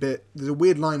this weird bit, there's a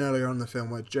weird line earlier on in the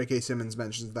film where J.K. Simmons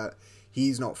mentions that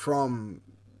he's not from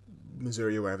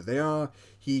Missouri or wherever they are.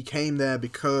 He came there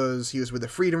because he was with the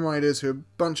Freedom Riders, who are a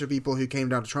bunch of people who came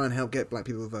down to try and help get black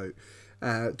people to vote.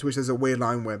 To which there's a weird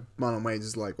line where Marlon Wayans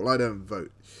is like, well, I don't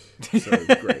vote. So,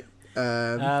 great.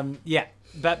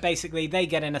 But basically they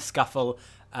get in a scuffle,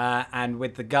 and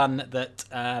with the gun that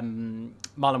Marlon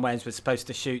Wayans was supposed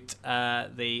to shoot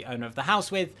the owner of the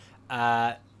house with,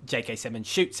 J.K. Simmons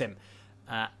shoots him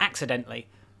accidentally,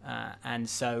 and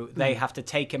so they have to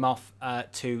take him off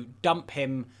to dump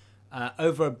him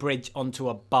over a bridge onto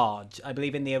a barge. I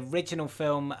believe in the original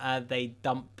film they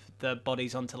dump the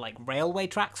bodies onto like railway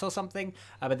tracks or something,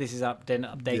 but this is been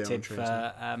updated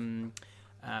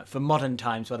for modern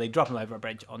times, where they drop him over a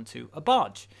bridge onto a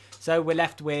barge. So we're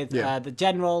left with the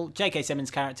General, J.K.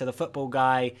 Simmons' character, the football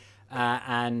guy,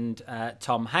 and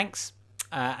Tom Hanks.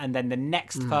 And then the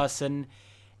next person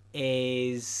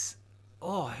is...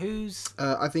 who's...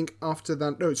 I think after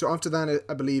that... No, so after that,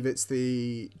 I believe it's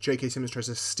the... J.K. Simmons tries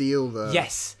to steal the...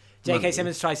 Yes, J.K.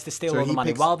 Simmons tries to steal all the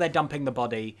money. While they're dumping the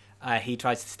body, he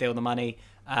tries to steal the money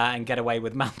and get away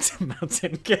with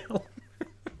Mountain Gill.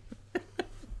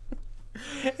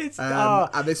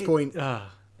 At this point,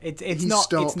 he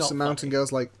stops and Mountain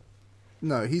Girl's like,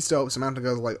 no, he stops and Mountain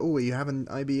Girl's like, oh, you have an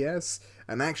IBS?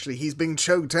 And actually, he's being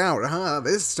choked out.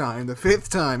 This time, the fifth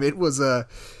time, it was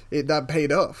that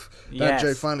paid off. That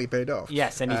joke finally paid off.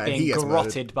 Yes, and he's being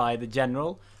garroted by the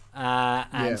General,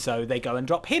 so they go and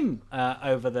drop him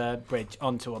over the bridge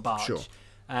onto a barge. Sure.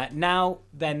 Now,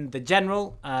 then the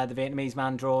General, the Vietnamese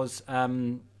man, draws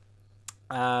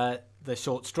the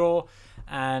short straw,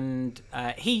 and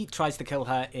he tries to kill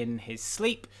her in his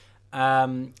sleep,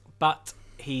 but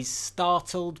he's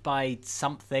startled by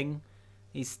something.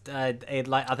 He's I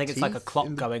think it's like a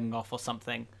clock going off or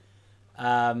something,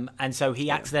 and so he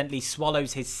accidentally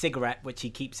swallows his cigarette, which he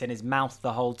keeps in his mouth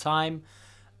the whole time.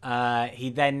 He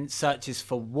then searches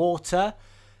for water,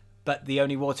 but the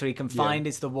only water he can find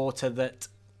is the water that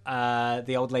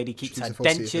the old lady keeps her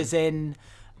dentures in.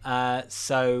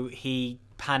 So he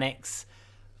panics,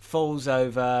 falls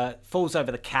over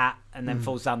the cat, and then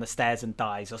falls down the stairs and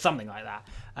dies, or something like that.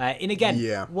 And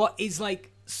again, what is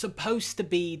like supposed to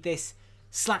be this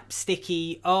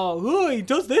slapsticky, he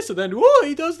does this, and then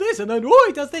he does this, and then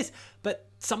he does this, but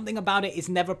something about it is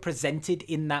never presented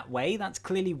in that way. That's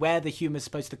clearly where the humor's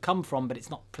supposed to come from, but it's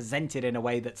not presented in a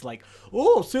way that's like,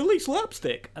 silly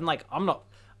slapstick. And like, I'm not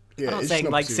saying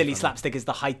like silly slapstick is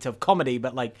the height of comedy,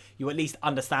 but like you at least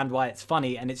understand why it's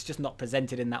funny, and it's just not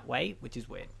presented in that way, which is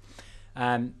weird.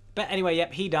 But anyway,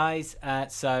 he dies.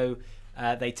 So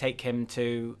they take him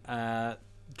to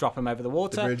drop him over the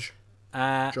water. The bridge.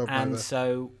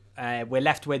 So we're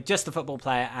left with just the football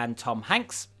player and Tom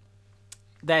Hanks.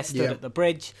 They're stood at the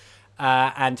bridge,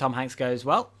 and Tom Hanks goes,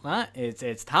 well,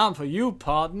 it's time for you,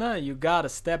 partner. You gotta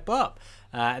step up.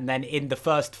 And then in the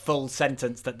first full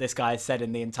sentence that this guy has said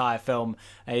in the entire film,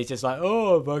 he's just like,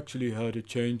 I've actually had a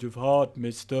change of heart,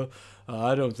 mister.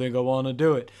 I don't think I want to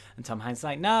do it. And Tom Hanks is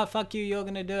like, no, fuck you, you're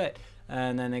going to do it.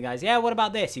 And then the guy's, what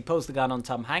about this? He pulls the gun on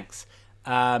Tom Hanks,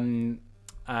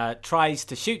 tries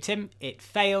to shoot him. It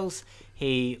fails.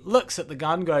 He looks at the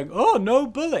gun going, no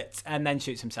bullets, and then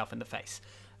shoots himself in the face.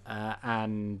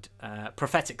 And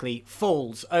prophetically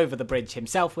falls over the bridge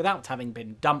himself without having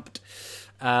been dumped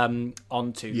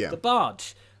onto the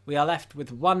barge. We are left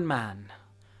with one man.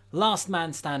 Last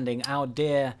man standing, our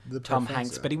dear Tom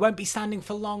Hanks. But he won't be standing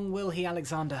for long, will he,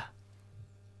 Alexander?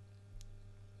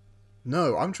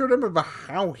 No, I'm trying to remember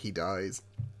how he dies.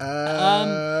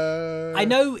 I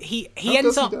know he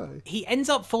ends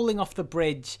up falling off the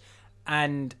bridge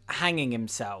and hanging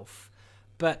himself,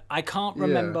 but I can't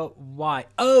remember why.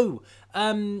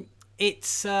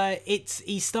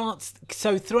 He starts,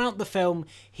 so throughout the film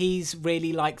he's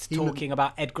really liked talking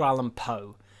about Edgar Allan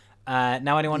Poe,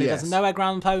 Now, anyone who Yes. doesn't know Edgar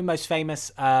Allan Poe, most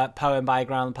famous poem by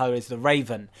Edgar Allan Poe is The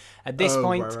Raven. At this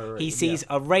point, right, he sees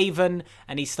a raven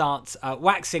and he starts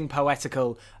waxing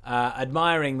poetical,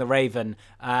 admiring the raven.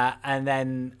 And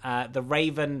then the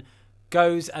raven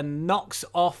goes and knocks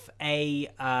off a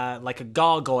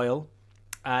gargoyle.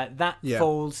 That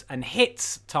falls and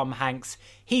hits Tom Hanks.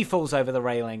 He falls over the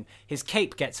railing. His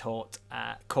cape gets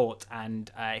caught,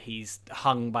 and he's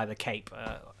hung by the cape.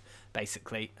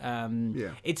 Basically,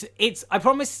 it's. I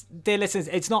promise, dear listeners,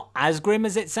 it's not as grim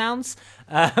as it sounds.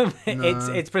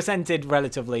 It's presented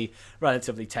relatively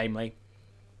tamely.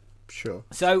 Sure.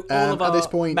 So all of at our this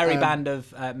point, merry band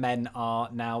of men are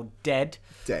now dead.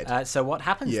 So what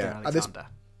happens to Alexander?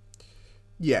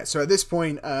 So at this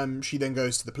point, she then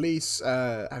goes to the police,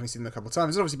 having seen them a couple of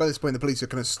times. And obviously, by this point, the police have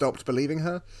kind of stopped believing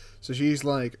her. So she's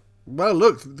like, well,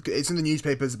 look, it's in the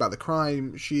newspapers about the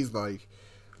crime. She's like,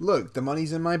 look, the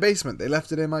money's in my basement. They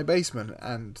left it in my basement.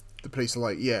 And the police are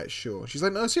like, yeah, sure. She's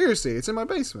like, no, seriously, it's in my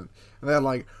basement. And they're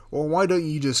like, well, why don't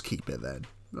you just keep it then?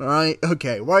 All right,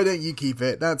 okay, why don't you keep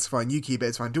it? That's fine, you keep it,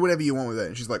 it's fine. Do whatever you want with it.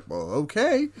 And she's like, well,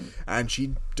 okay. And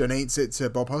she donates it to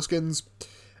Bob Hoskins.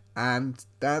 And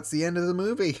that's the end of the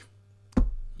movie.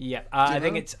 Yeah, I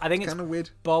think it's kind of weird.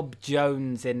 Bob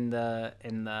Jones in the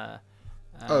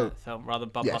film rather than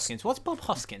Bob Hoskins. What's Bob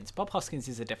Hoskins? Bob Hoskins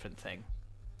is a different thing.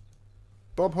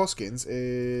 Bob Hoskins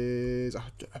is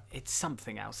It's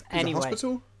something else. He's Anyway, a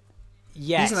hospital?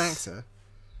 yes, He's an actor.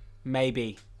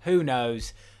 Maybe. Who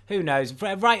knows?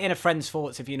 Write in a friend's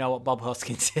thoughts if you know what Bob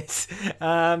Hoskins is.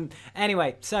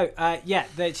 Anyway, so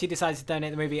she decides to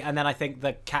donate the movie, and then I think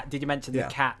the cat. Did you mention the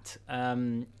cat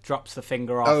drops the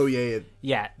finger off? Oh yeah.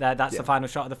 Yeah, that's the final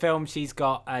shot of the film. She's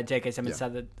got J.K. Simmons'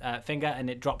 feathered finger, and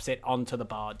it drops it onto the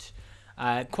barge.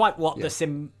 Quite what the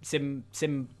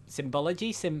symbolism.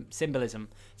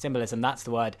 That's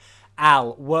the word.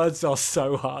 Al, words are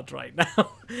so hard right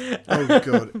now. Oh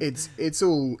god, it's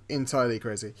all entirely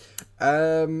crazy.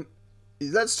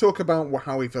 Let's talk about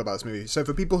how we feel about this movie. So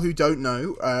for people who don't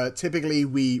know, typically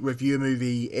we review a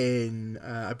movie in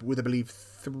with I believe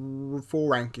 4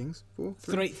 rankings.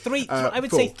 Three. I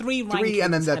would say 3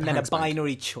 rankings, and then a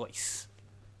binary choice.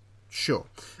 Sure.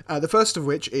 The first of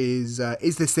which is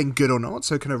this thing good or not?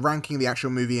 So kind of ranking the actual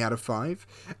movie out of 5.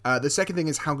 The second thing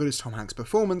is how good is Tom Hanks'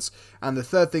 performance? And the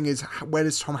third thing is where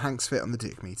does Tom Hanks fit on the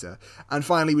dick meter? And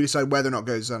finally we decide whether or not it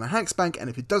goes on a Hanks bank, and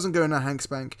if it doesn't go in a Hanks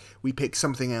bank, we pick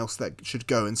something else that should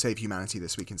go and save humanity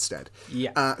this week instead.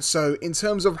 Yeah. So in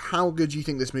terms of how good you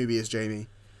think this movie is, Jamie?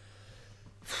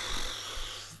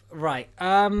 Right.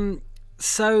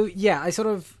 So yeah, I sort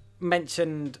of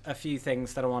mentioned a few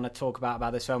things that I want to talk about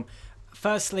this film.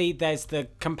 Firstly, there's the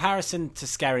comparison to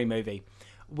Scary Movie,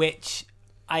 which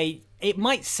it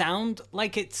might sound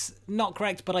like it's not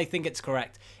correct, but I think it's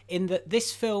correct in that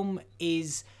this film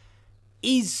is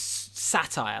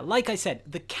satire. Like I said,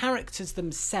 the characters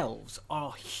themselves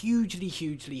are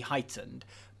hugely heightened,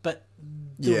 but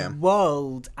the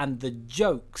world and the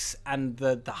jokes and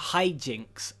the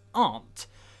hijinks aren't.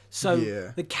 So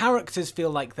the characters feel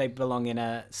like they belong in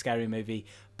a Scary Movie,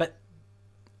 but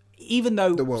even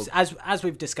though, as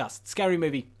we've discussed, Scary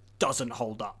Movie doesn't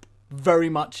hold up very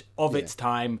much of its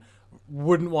time,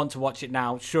 wouldn't want to watch it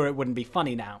now, sure it wouldn't be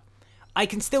funny now. I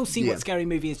can still see what Scary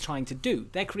Movie is trying to do.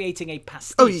 They're creating a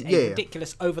pastiche, a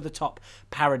ridiculous, over-the-top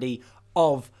parody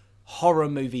of horror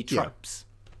movie tropes.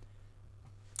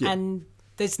 Yeah. And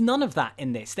there's none of that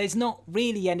in this. There's not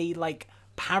really any,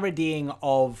 parodying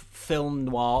of film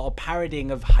noir or parodying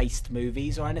of heist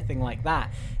movies or anything like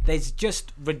that. There's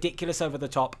just ridiculous, over the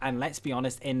top, and let's be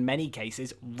honest, in many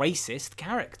cases, racist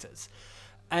characters.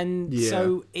 And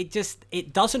so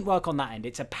it doesn't work on that end.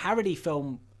 It's a parody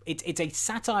film. It's a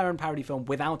satire and parody film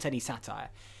without any satire.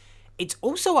 It's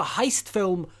also a heist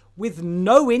film with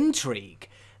no intrigue.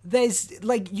 There's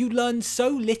you learn so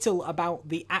little about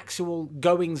the actual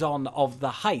goings on of the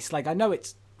heist. I know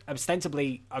it's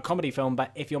ostensibly a comedy film,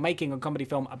 but if you're making a comedy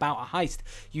film about a heist,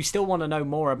 you still want to know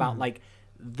more about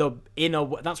the inner.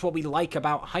 That's what we like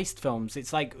about heist films.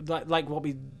 It's like what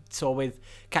we saw with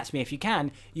Catch Me If You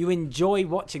Can. You enjoy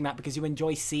watching that because you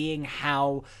enjoy seeing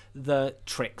how the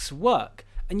tricks work,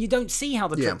 and you don't see how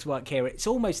the tricks work here. It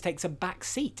almost takes a back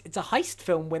seat. It's a heist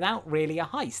film without really a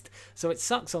heist, so it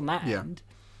sucks on that end.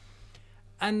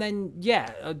 And then,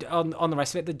 on the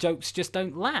rest of it, the jokes just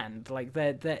don't land.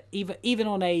 They're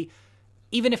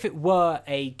even if it were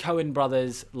a Coen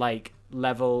Brothers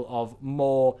level of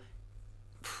more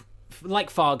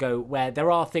like Fargo, where there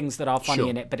are things that are funny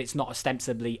in it, but it's not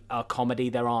ostensibly a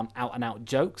comedy. There aren't out and out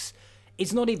jokes.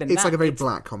 It's not even. It's like a very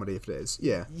black comedy, if it is.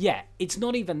 Yeah. Yeah, it's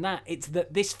not even that. It's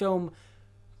that this film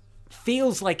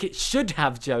feels like it should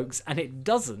have jokes and it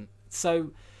doesn't.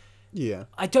 So Yeah.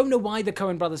 I don't know why the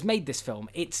Coen brothers made this film.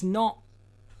 It's not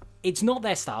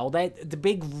their style. The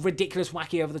big, ridiculous,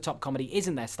 wacky, over-the-top comedy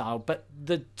isn't their style, but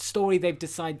the story they've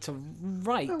decided to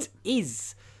write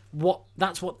is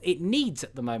that's what it needs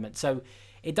at the moment. So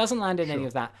it doesn't land in any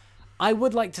of that. I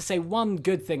would like to say one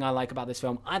good thing I like about this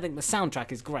film. I think the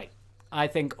soundtrack is great. I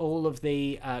think all of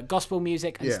the gospel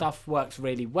music and stuff works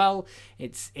really well.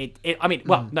 It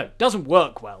doesn't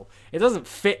work well. It doesn't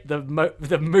fit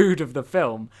the mood of the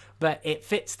film, but it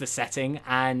fits the setting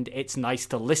and it's nice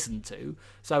to listen to.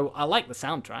 So I like the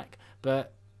soundtrack,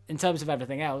 but in terms of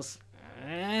everything else,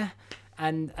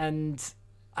 and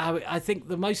I think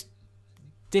the most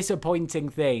disappointing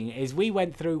thing is we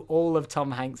went through all of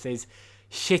Tom Hanks's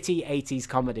shitty 80s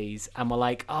comedies and we're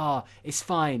like, it's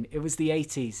fine. It was the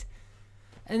 80s.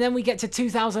 And then we get to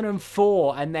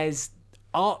 2004 and there's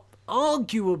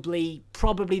arguably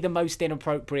probably the most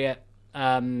inappropriate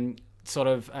comedy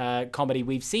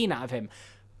we've seen out of him.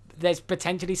 There's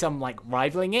potentially some like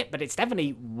rivaling it, but it's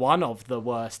definitely one of the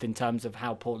worst in terms of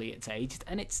how poorly it's aged,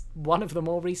 and it's one of the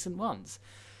more recent ones.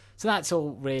 So that's all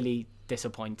really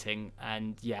disappointing,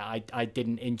 and yeah, I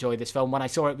didn't enjoy this film. When I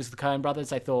saw it was the Coen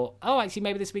brothers, I thought, actually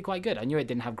maybe this would be quite good. I knew it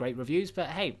didn't have great reviews, but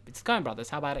hey, it's the Coen brothers,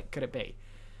 how bad could it be?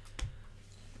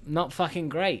 Not fucking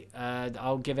great.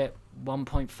 I'll give it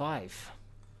 1.5.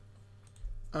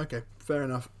 Okay, fair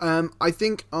enough. I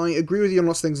think I agree with you on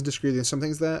lots of things and disagree with you on some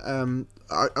things there. I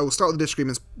will start with the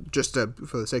disagreements just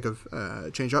for the sake of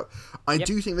change up. I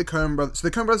do think the Coen brothers... So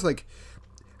the Coen brothers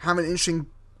have an interesting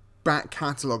back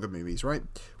catalogue of movies, right?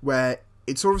 Where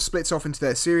it sort of splits off into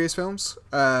their serious films,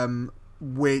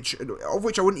 which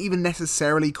I wouldn't even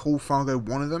necessarily call Fargo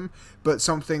one of them, but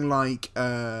something like,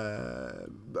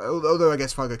 although I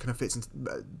guess Fargo kind of fits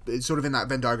it's sort of in that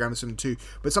Venn diagram of something too,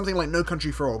 but something like No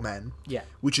Country for Old Men,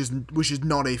 which is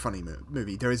not a funny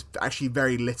movie. There is actually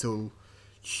very little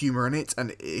humor in it,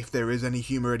 and if there is any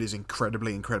humor, it is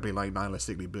incredibly like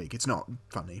nihilistically bleak. It's not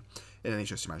funny in any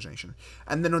stretch of imagination.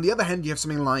 And then on the other hand, you have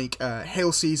something like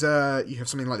Hail Caesar, you have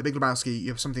something like The Big Lebowski, you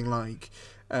have something like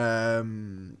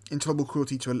Intolerable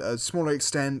Cruelty to a smaller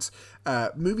extent,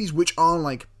 movies which are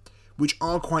quite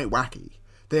wacky.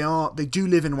 They do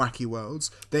live in wacky worlds.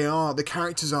 The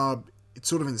characters are, it's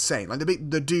sort of insane. Like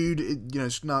the dude,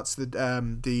 it's nuts.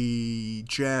 The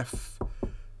Jeff,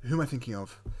 who am I thinking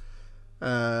of?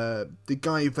 The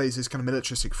guy who plays this kind of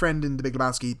militaristic friend in The Big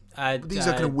Lebowski. These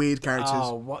are kind of weird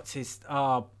characters. What's his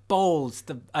balls?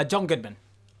 John Goodman.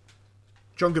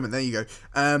 John Goodman, there you go.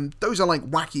 Those are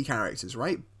like wacky characters,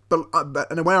 right? But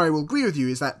and where I will agree with you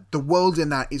is that the world in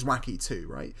that is wacky too,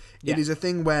 right? Yeah. It is a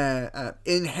thing where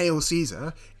in Hail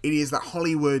Caesar, it is that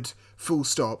Hollywood, full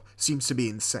stop, seems to be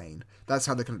insane. That's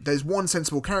how there's one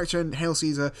sensible character in Hail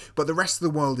Caesar, but the rest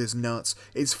of the world is nuts.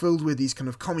 It's filled with these kind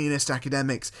of communist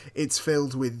academics. It's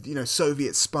filled with,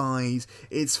 Soviet spies.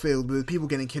 It's filled with people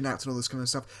getting kidnapped and all this kind of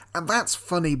stuff. And that's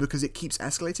funny because it keeps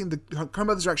escalating. The Coen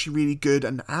brothers are actually really good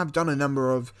and have done a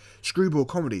number of screwball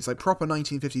comedies, like proper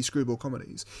 1950s screwball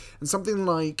comedies. And something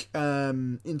like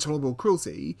Intolerable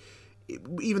Cruelty,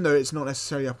 even though it's not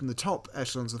necessarily up in the top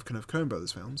echelons of kind of Coen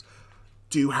brothers films,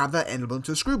 do have that element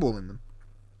of screwball in them.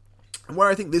 And where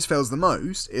I think this fails the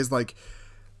most is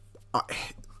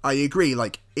I agree,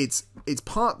 it's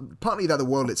partly that the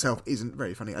world itself isn't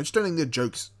very funny. I just don't think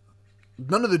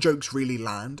none of the jokes really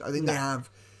land. I think they have,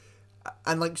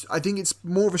 and I think it's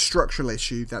more of a structural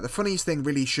issue that the funniest thing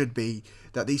really should be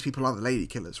that these people are the lady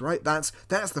killers, right? That's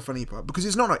the funny part, because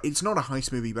it's not a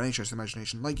heist movie by any stretch of the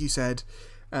imagination. Like you said,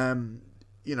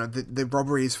 the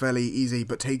robbery is fairly easy,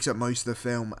 but takes up most of the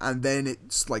film, and then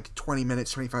it's like 20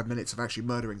 minutes, 25 minutes of actually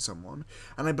murdering someone.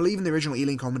 And I believe in the original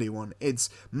Ealing comedy one, it's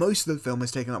most of the film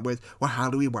is taken up with, well, how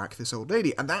do we whack this old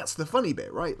lady? And that's the funny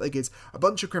bit, right? It's a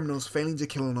bunch of criminals failing to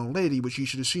kill an old lady, which you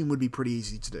should assume would be pretty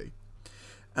easy to do.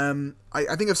 I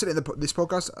think I've said it in this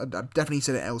podcast, I've definitely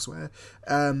said it elsewhere.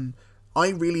 I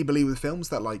really believe with films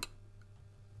that I've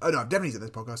definitely said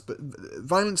this podcast, but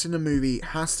violence in a movie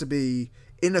has to be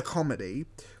in a comedy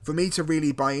for me to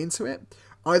really buy into it.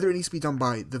 Either it needs to be done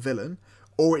by the villain,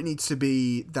 or it needs to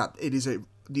be that it is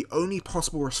the only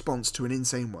possible response to an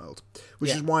insane world.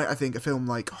 Which is why I think a film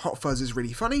like Hot Fuzz is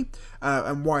really funny,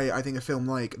 and why I think a film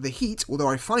like The Heat, although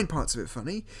I find parts of it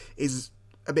funny, is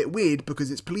a bit weird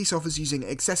because it's police officers using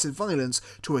excessive violence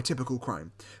to a typical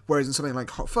crime. Whereas in something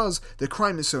like Hot Fuzz, the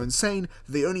crime is so insane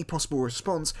that the only possible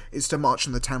response is to march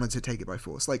on the town and to take it by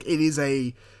force. It is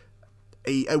a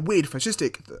weird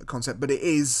fascistic concept, but it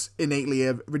is innately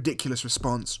a ridiculous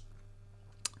response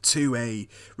to a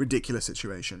ridiculous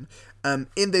situation.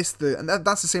 In this,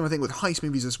 that's the same I think with heist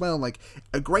movies as well.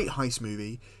 A great heist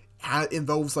movie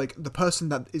involves like the person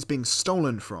that is being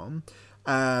stolen from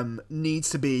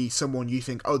needs to be someone you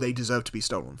think, oh, they deserve to be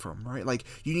stolen from, right? Like,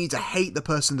 you need to hate the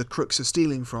person the crooks are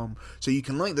stealing from, so you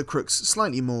can like the crooks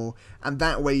slightly more, and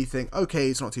that way you think, okay,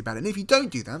 it's not too bad. And if you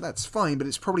don't do that, that's fine, but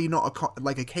it's probably not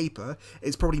like a caper.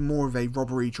 It's probably more of a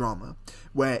robbery drama,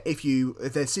 where if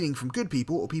they're stealing from good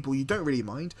people, or people you don't really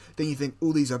mind, then you think,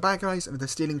 oh, these are bad guys, and if they're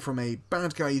stealing from a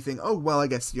bad guy, you think, oh, well, I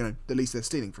guess, at least they're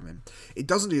stealing from him. It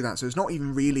doesn't do that, so it's not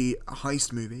even really a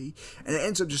heist movie, and it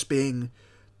ends up just being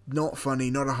not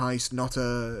funny, not a heist, not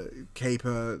a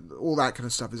caper. All that kind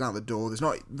of stuff is out the door. There's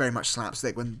not very much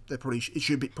slapstick when it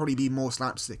should probably be more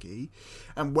slapsticky.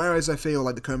 And whereas I feel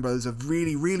like the Coen brothers are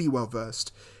really, really well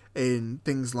versed in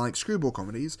things like screwball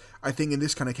comedies, I think in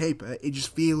this kind of caper, it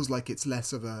just feels like it's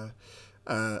less of a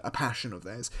passion of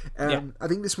theirs. I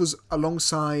think this was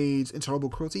alongside Intolerable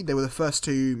Cruelty. They were the first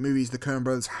two movies the Coen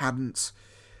brothers hadn't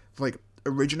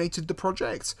originated the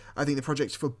project. I think the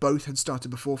project for both had started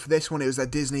before. For this one, it was that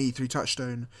Disney, through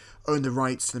Touchstone, owned the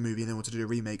rights to the movie and they wanted to do a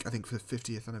remake, I think, for the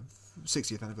 50th and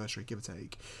 60th anniversary, give or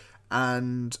take.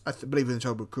 And I believe in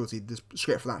Intolerable Cruelty, the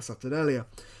script for that started earlier.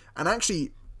 And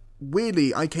actually,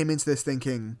 weirdly, I came into this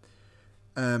thinking,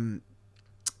 I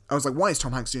was like, why is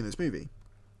Tom Hanks doing this movie?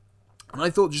 And I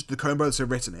thought just the Coen brothers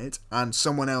had written it and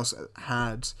someone else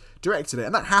had directed it.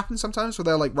 And that happens sometimes where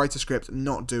they'll write a script,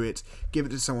 not do it, give it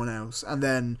to someone else, and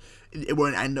then it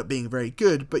won't end up being very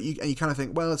good. But you kind of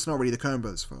think, well, it's not really the Coen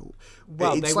brothers' fault.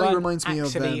 Well, they weren't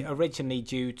actually originally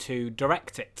due to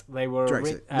direct it. They were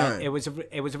it was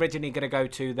originally going to go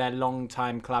to their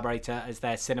longtime collaborator as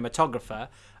their cinematographer,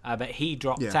 but he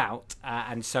dropped out,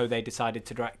 and so they decided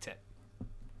to direct it.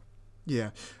 Yeah.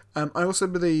 I also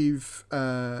believe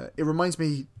it reminds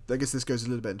me. I guess this goes a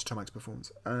little bit into Tom Hanks' performance.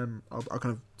 I'll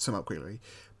kind of sum up quickly.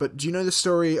 But do you know the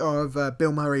story of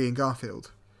Bill Murray and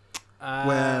Garfield?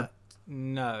 No.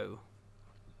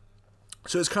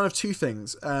 So it's kind of two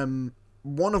things.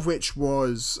 One of which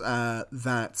was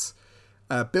that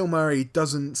Bill Murray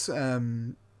doesn't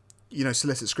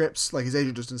solicit scripts, like his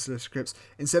agent doesn't solicit scripts.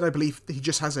 Instead, I believe he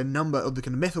just has a number, or the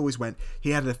kind of myth always went,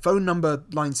 he had a phone number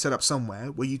line set up somewhere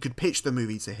where you could pitch the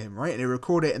movie to him, right? And he'd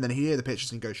record it, and then he'd hear the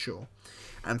pitches and go, sure.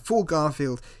 And for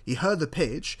Garfield, he heard the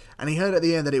pitch, and he heard at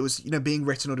the end that it was, being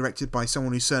written or directed by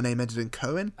someone whose surname ended in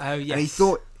Cohen. Oh, yes. And he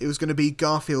thought it was going to be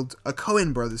Garfield, a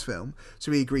Coen brothers film,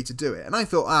 so he agreed to do it. And I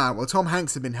thought, well, Tom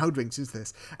Hanks had been hoodwinked into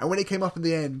this. And when it came up in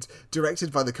the end,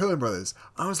 directed by the Coen brothers,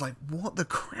 I was like, what the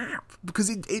crap?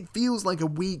 Because it feels like a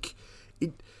weak...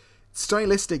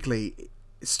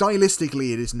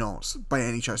 Stylistically, it is not, by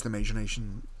any stretch of the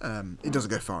imagination. It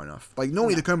doesn't go far enough.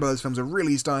 Normally the Coen brothers films are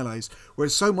really stylized,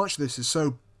 whereas so much of this is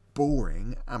so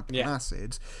boring and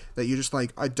placid that you're just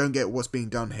like, I don't get what's being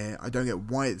done here. I don't get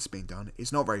why it's being done.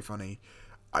 It's not very funny.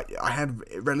 I had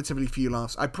relatively few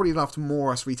laughs. I probably laughed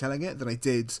more us retelling it than I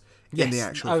did in the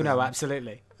actual film. No,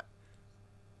 absolutely.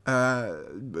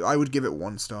 I would give it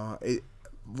 1 star. I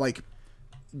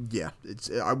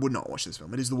would not watch this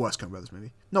film. It is the worst Coen brothers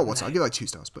movie. Not 1 star. I'd give it 2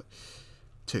 stars, but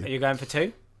 2. Are you going for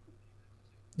 2?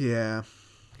 Yeah.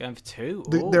 Going for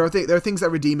 2? There are things that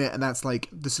redeem it, and that's the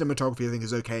cinematography I think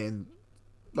is okay, and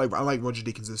I like Roger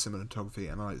Deakins' cinematography,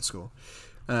 and I like the score.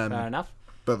 Fair enough.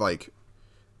 But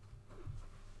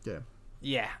yeah.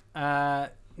 Yeah.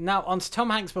 Now on to Tom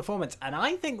Hanks' performance, and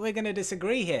I think we're going to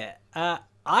disagree here.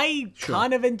 I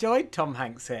kind of enjoyed Tom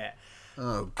Hanks here.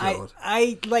 Oh God.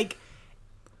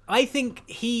 I think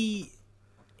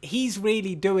he's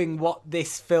really doing what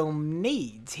this film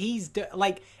needs.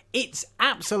 It's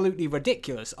absolutely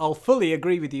ridiculous. I'll fully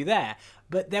agree with you there.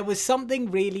 But there was something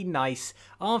really nice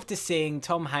after seeing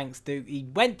Tom Hanks he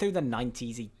went through the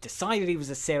 90s. He decided he was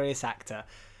a serious actor.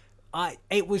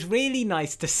 It was really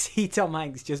nice to see Tom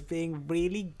Hanks just being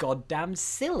really goddamn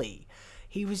silly.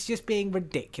 He was just being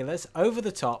ridiculous, over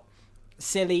the top,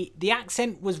 silly. The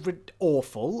accent was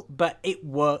awful, but it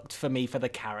worked for me for the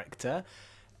character.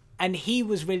 And he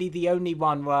was really the only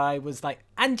one where I was like...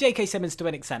 And J.K. Simmons to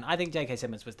an extent. I think J.K.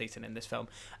 Simmons was decent in this film.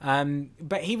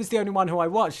 But he was the only one who I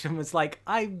watched and was like...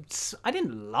 I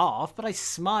didn't laugh, but I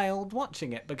smiled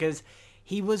watching it because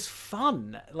he was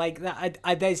fun.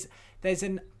 There's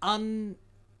an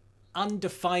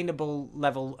undefinable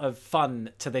level of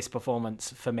fun to this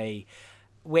performance for me,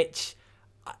 which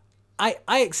I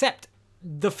accept.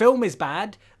 The film is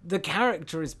bad. The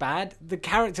character is bad. The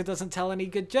character doesn't tell any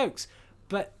good jokes.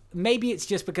 But maybe it's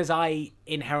just because I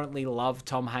inherently love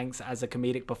Tom Hanks as a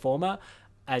comedic performer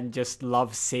and just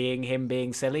love seeing him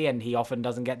being silly, and he often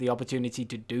doesn't get the opportunity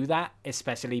to do that,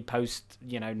 especially post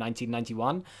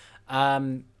 1991.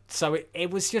 So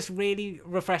it was just really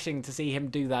refreshing to see him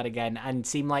do that again and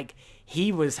seem like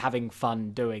he was having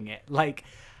fun doing it.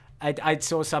 I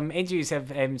saw some interviews of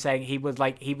him saying he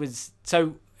was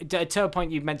so to a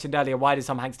point you mentioned earlier. Why does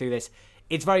Tom Hanks do this?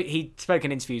 He spoke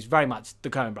in interviews very much the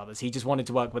Coen brothers. He just wanted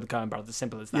to work with the Coen brothers,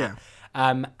 simple as that.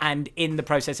 Yeah. And in the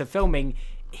process of filming,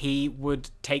 he would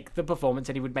take the performance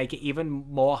and he would make it even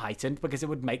more heightened because it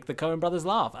would make the Coen brothers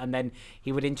laugh. And then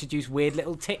he would introduce weird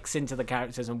little tics into the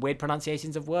characters and weird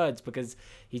pronunciations of words because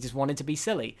he just wanted to be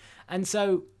silly. And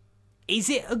so, is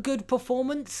it a good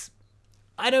performance?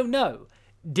 I don't know.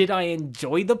 Did I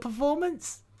enjoy the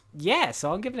performance? Yeah,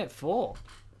 so I'm giving it 4.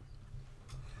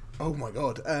 Oh my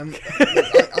god.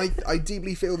 I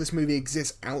deeply feel this movie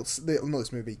exists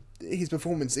his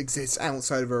performance exists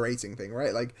outside of a rating thing,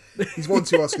 right? Like, he's won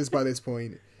 2 Oscars by this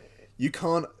point. You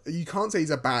can't say he's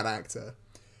a bad actor.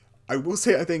 I will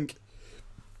say, I think,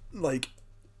 like,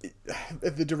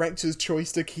 the director's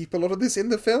choice to keep a lot of this in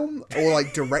the film, or,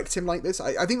 like, direct him like this.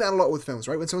 I think that a lot with films,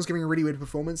 right? When someone's giving a really weird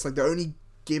performance, like, they're only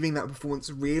giving that performance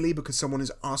really because someone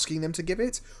is asking them to give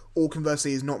it, or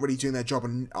conversely is not really doing their job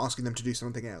and asking them to do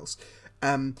something else.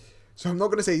 So I'm not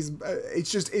going to say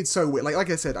it's so weird.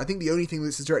 Like I said, I think the only thing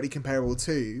this is directly comparable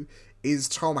to is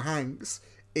Tom Hanks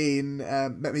in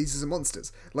Meat and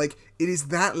Monsters. Like, it is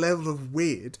that level of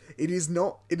weird. It is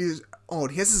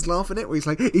odd. He has his laugh in it where he's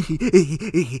like, I'm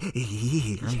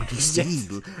going to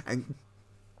steal. And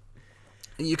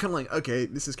you're kind of like, okay,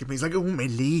 this is He's like, oh, my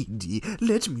lady,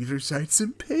 let me recite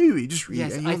some poetry.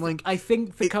 Yes, and I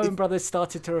think the Coen brothers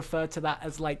started to refer to that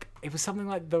as, like, it was something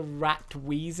like the rat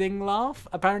wheezing laugh.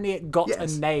 Apparently it got a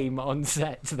name on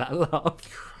set, that laugh.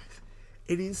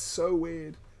 It is so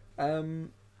weird.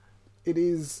 It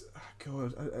is... Oh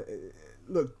God.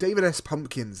 Look, David S.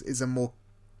 Pumpkins is a more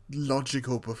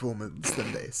logical performance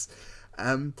than this.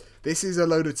 This is a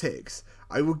load of ticks.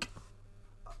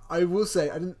 I will say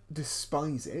I didn't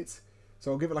despise it,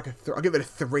 so I'll give it I'll give it a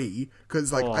 3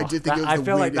 because I did think it was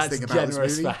the weirdest thing about this movie. I feel like that's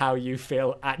generous for how you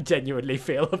genuinely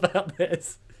feel about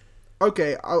this.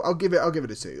 Okay, I'll give it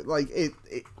a 2. Like, it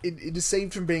is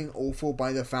saved from being awful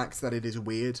by the fact that it is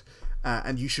weird,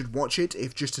 and you should watch it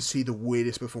if just to see the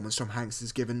weirdest performance Tom Hanks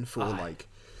has given for like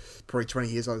probably 20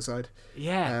 years either side.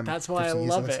 Yeah, that's why I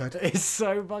love it. It's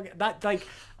so fucking... That, like,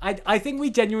 I think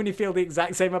we genuinely feel the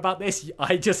exact same about this.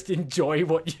 I just enjoy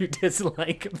what you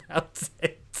dislike about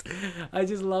it. I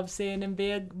just love seeing him be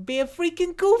a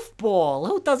freaking goofball.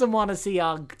 Who doesn't want to see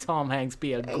our Tom Hanks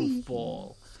be a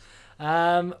goofball?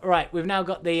 Right, we've now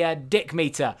got the dick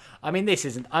meter. I mean,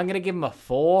 I'm going to give him a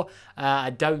 4.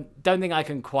 I don't think I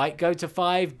can quite go to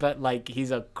 5, but, like,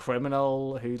 he's a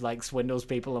criminal who, like, swindles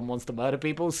people and wants to murder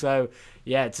people. So,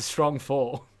 yeah, it's a strong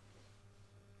 4.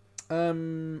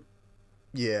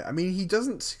 Yeah, I mean, he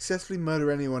doesn't successfully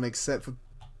murder anyone except for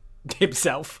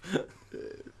himself.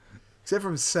 Except for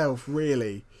himself,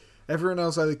 really. Everyone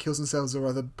else either kills themselves or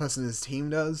other person in his team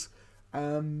does.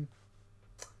 I'm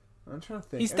trying to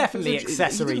think. He's definitely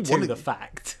accessory to the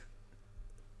fact.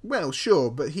 Well, sure,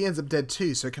 but he ends up dead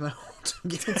too, so can I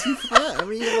get into that? I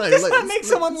mean, does that make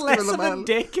someone less of a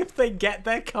dick if they get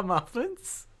their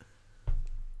comeuppance?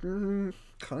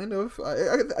 Kind of.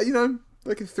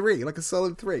 Like a 3, like a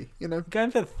solid 3, Going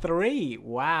for 3.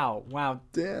 Wow.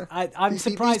 Yeah. I'm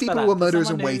surprised these people were murderers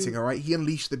in waiting, all right? He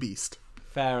unleashed the beast.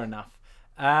 Fair enough.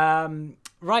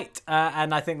 Right,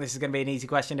 and I think this is going to be an easy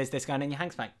question. Is this going in your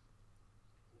Hanks bank?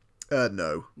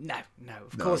 No. No,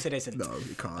 of course it isn't. No,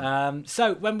 you can't.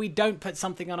 So when we don't put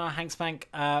something on our Hanks bank,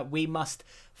 we must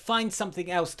find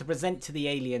something else to present to the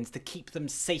aliens to keep them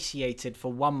satiated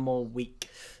for one more week.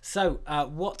 So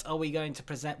what are we going to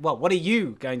present? Well, what are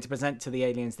you going to present to the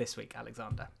aliens this week,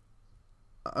 Alexander?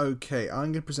 Okay,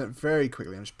 I'm going to present very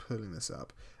quickly. I'm just pulling this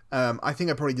up. I think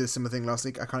I probably did a similar thing last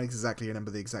week. I can't exactly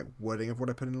remember the exact wording of what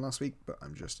I put in last week, but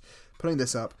I'm just pulling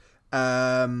this up.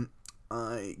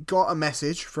 I got a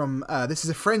message from, this is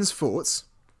a Friend's Thoughts,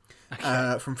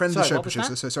 from Friend of the Show,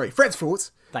 Patricia. So, sorry, Friend's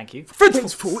Thoughts. Thank you.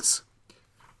 Friend's Thoughts.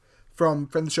 From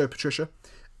Friend of the Show, Patricia,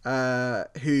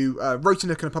 who wrote in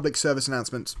a kind of public service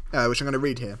announcement, which I'm going to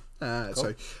read here. Cool.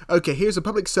 So, okay, here's a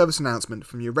public service announcement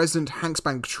from your resident Hanks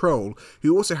Bank troll,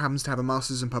 who also happens to have a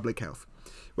master's in public health.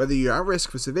 Whether you're at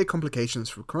risk for severe complications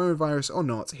from coronavirus or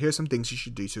not, here are some things you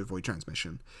should do to avoid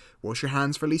transmission. Wash your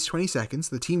hands for at least 20 seconds.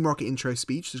 The Team Rocket intro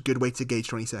speech is a good way to gauge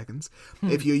 20 seconds.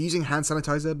 If you're using hand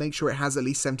sanitizer, make sure it has at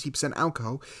least 70%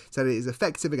 alcohol so that it is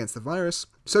effective against the virus.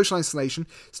 Social isolation,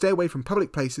 stay away from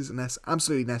public places unless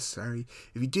absolutely necessary.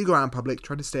 If you do go out in public,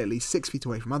 try to stay at least 6 feet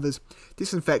away from others.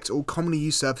 Disinfect all commonly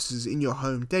used surfaces in your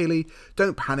home daily.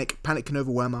 Don't panic. Panic can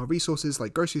overwhelm our resources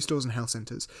like grocery stores and health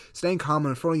centres. Staying calm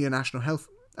and following your national health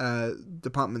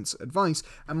department's advice,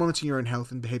 and monitoring your own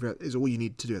health and behaviour is all you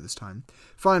need to do at this time.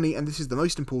 Finally, and this is the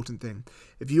most important thing,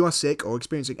 if you are sick or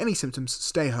experiencing any symptoms,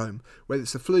 stay home. Whether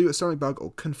it's the flu, a stomach bug,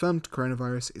 or confirmed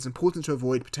coronavirus, it's important to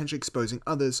avoid potentially exposing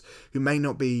others who may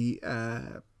not be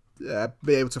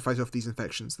able to fight off these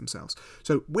infections themselves.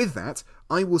 So with that,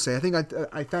 I will say, I think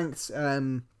I thanked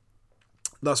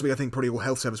last week, I think, probably all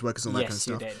health service workers and all that kind of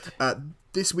stuff. Yes, you did.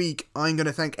 This week, I'm going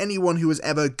to thank anyone who has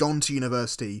ever gone to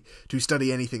university to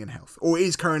study anything in health, or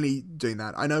is currently doing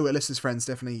that. I know Alyssa's friends,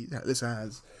 definitely, Alyssa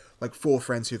has like 4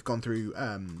 friends who have gone through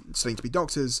studying to be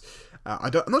doctors.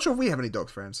 I'm not sure if we have any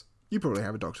doctor friends. You probably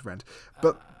have a doctor friend.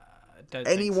 But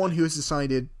anyone who has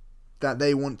decided that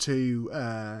they want to,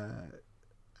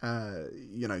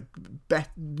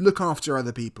 look after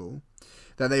other people,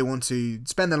 that they want to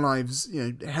spend their lives,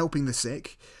 helping the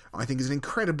sick, I think is an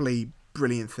incredibly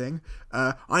brilliant thing.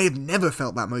 I have never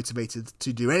felt that motivated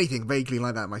to do anything vaguely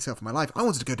like that myself in my life. I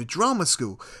wanted to go to drama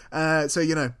school. So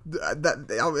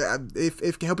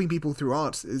if helping people through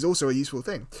art is also a useful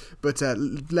thing, but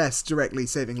less directly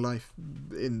saving life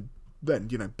than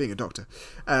being a doctor.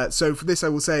 So for this, I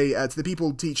will say to the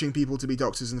people teaching people to be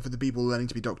doctors and for the people learning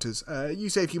to be doctors, you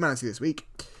save humanity this week.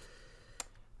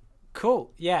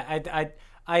 Cool. Yeah,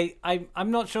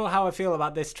 I'm not sure how I feel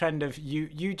about this trend of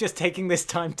you just taking this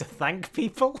time to thank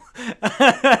people,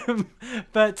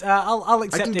 but I'll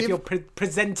accept if you're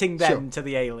presenting them to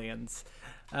the aliens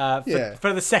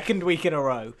for the second week in a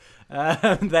row.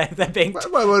 They're being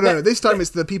no. This time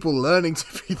it's the people learning to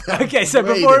be them. Okay, so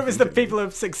before it was the people who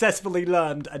have successfully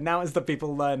learned, and now it's the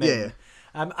people learning. Yeah.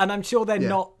 And I'm sure they're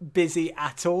not busy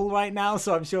at all right now,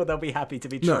 so I'm sure they'll be happy to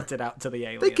be trotted out to the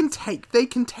aliens. They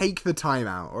can take the time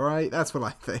out, all right? That's what I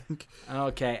think.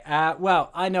 Okay,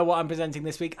 well, I know what I'm presenting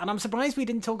this week, and I'm surprised we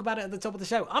didn't talk about it at the top of the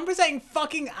show. I'm presenting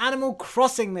fucking Animal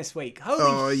Crossing this week.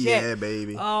 Holy shit. Yeah,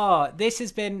 baby. Oh, this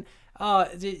has been...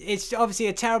 it's obviously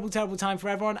a terrible, terrible time for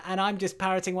everyone, and I'm just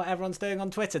parroting what everyone's doing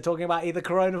on Twitter, talking about either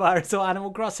coronavirus or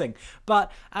Animal Crossing.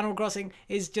 But Animal Crossing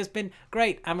has just been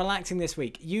great. I'm relaxing this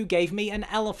week. You gave me an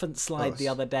elephant slide the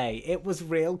other day. It was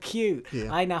real cute.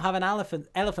 Yeah. I now have an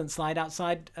elephant slide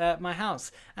outside my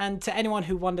house. And to anyone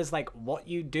who wonders, what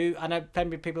you do, I know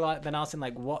people have been asking,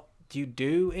 what do you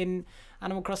do in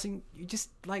Animal Crossing? You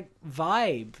just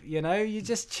vibe, you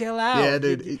just chill out. Yeah,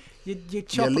 dude. You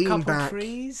chop a couple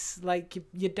trees,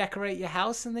 you decorate your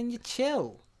house, and then you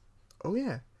chill. Oh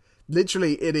yeah,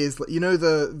 literally, it is. The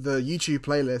YouTube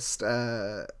playlist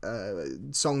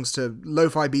songs to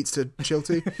lo-fi beats to chill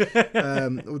to.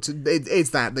 It's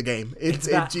that the game.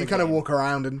 You kind of walk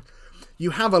around and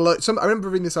you have a lot. I remember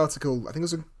reading this article. I think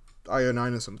it was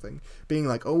IO9 or something, being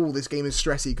like, oh, this game is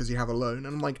stressy because you have a loan. And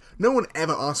I'm like, no one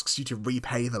ever asks you to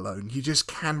repay the loan. You just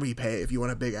can repay it if you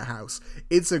want a bigger house.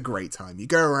 It's a great time. You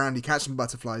go around, you catch some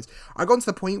butterflies. I got to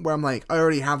the point where I'm like, I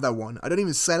already have that one. I don't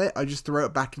even sell it. I just throw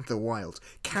it back into the wild.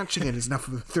 Catching it is enough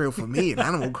of a thrill for me in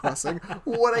Animal Crossing.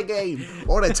 What a game.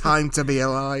 What a time to be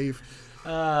alive.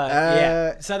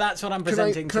 Yeah. So that's what I'm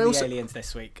presenting to the aliens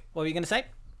this week. What were you going to say?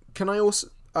 Can I also...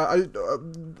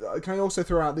 can I also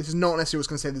throw out, this is not necessarily what I was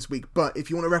going to say this week, but if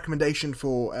you want a recommendation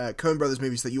for Coen Brothers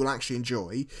movies that you will actually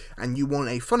enjoy, and you want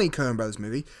a funny Coen Brothers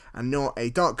movie, and not a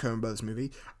dark Coen Brothers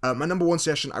movie, my number one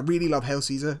suggestion, I really love Hail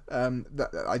Caesar.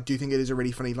 I do think it is a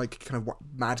really funny, kind of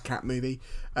Mad Cat movie,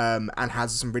 and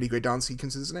has some really great dance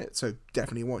sequences in it, so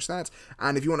definitely watch that.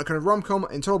 And if you want a kind of rom-com,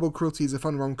 Intolerable Cruelty is a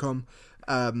fun rom-com,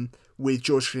 with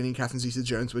George Clooney and Catherine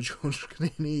Zeta-Jones, where George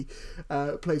Clooney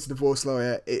plays a divorce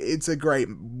lawyer. It's a great,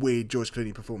 weird George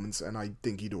Clooney performance, and I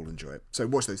think you'd all enjoy it. So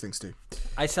watch those things too.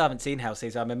 I still haven't seen Hail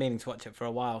Caesar. I've been meaning to watch it for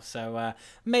a while, so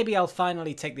maybe I'll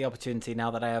finally take the opportunity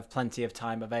now that I have plenty of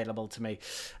time available to me.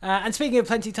 And speaking of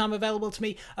plenty of time available to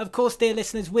me, of course, dear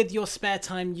listeners, with your spare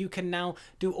time, you can now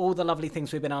do all the lovely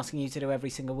things we've been asking you to do every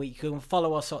single week. You can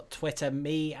follow us on Twitter,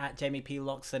 me at Jamie P.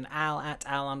 Loxton, Al at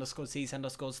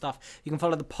Al_C's_stuff. You can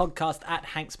follow the podcast at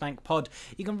HanksBankPod.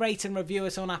 You can rate and review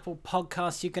us on Apple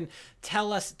Podcasts. You can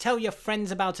tell your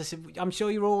friends about us. I'm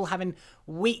sure you're all having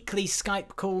weekly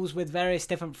Skype calls with various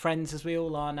different friends, as we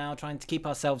all are now, trying to keep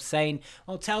ourselves sane.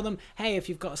 Well, tell them, hey, if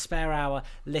you've got a spare hour,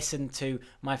 listen to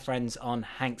my friends on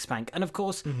Hanks Bank. And of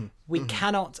course, we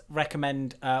cannot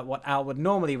recommend what Al would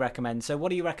normally recommend. So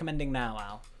what are you recommending now,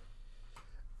 Al?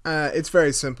 It's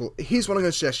very simple. Here's what I'm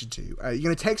going to suggest you do. You're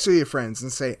going to text all your friends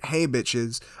and say, hey,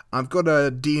 bitches, I've got a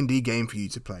D&D game for you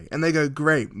to play. And they go,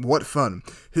 great, what fun.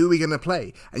 Who are we going to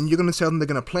play? And you're going to tell them they're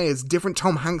going to play as different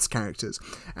Tom Hanks characters.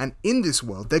 And in this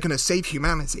world, they're going to save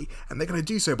humanity. And they're going to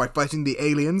do so by fighting the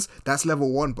aliens. That's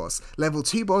level 1 boss. Level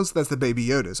 2 boss, that's the Baby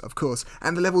Yodas, of course.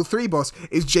 And the level 3 boss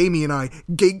is Jamie and I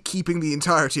gatekeeping the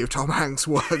entirety of Tom Hanks'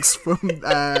 works from...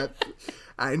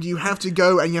 and you have to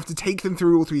go and you have to take them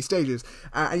through all 3 stages,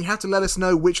 and you have to let us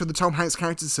know which of the Tom Hanks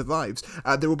characters survives.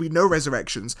 There will be no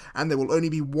resurrections, and there will only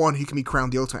be one who can be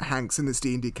crowned the ultimate Hanks in this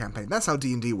D&D campaign. That's how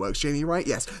D&D works, Jamie, right?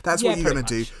 Yes, that's what you're going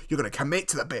to do. You're going to commit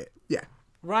to the bit. Yeah.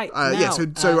 Right. So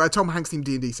Tom Hanks themed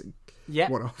D&D.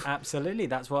 Yeah, absolutely.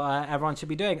 That's what everyone should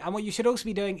be doing. And what you should also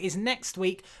be doing is next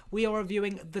week we are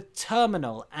reviewing The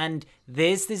Terminal. And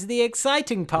this is the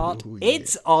exciting part. Ooh, yeah.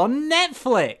 It's on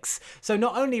Netflix. So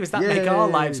not only does that make our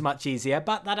lives much easier,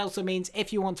 but that also means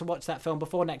if you want to watch that film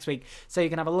before next week, so you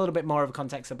can have a little bit more of a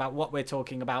context about what we're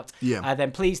talking about,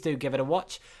 then please do give it a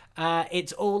watch.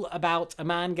 It's all about a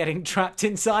man getting trapped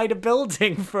inside a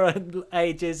building for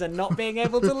ages and not being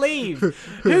able to leave.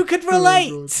 Who could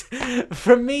relate?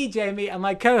 From me, Jamie, and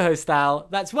my co-host Al,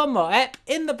 that's one more ep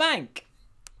in the bank.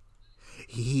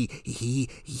 Yes.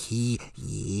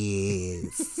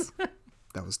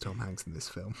 That was Tom Hanks in this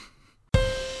film.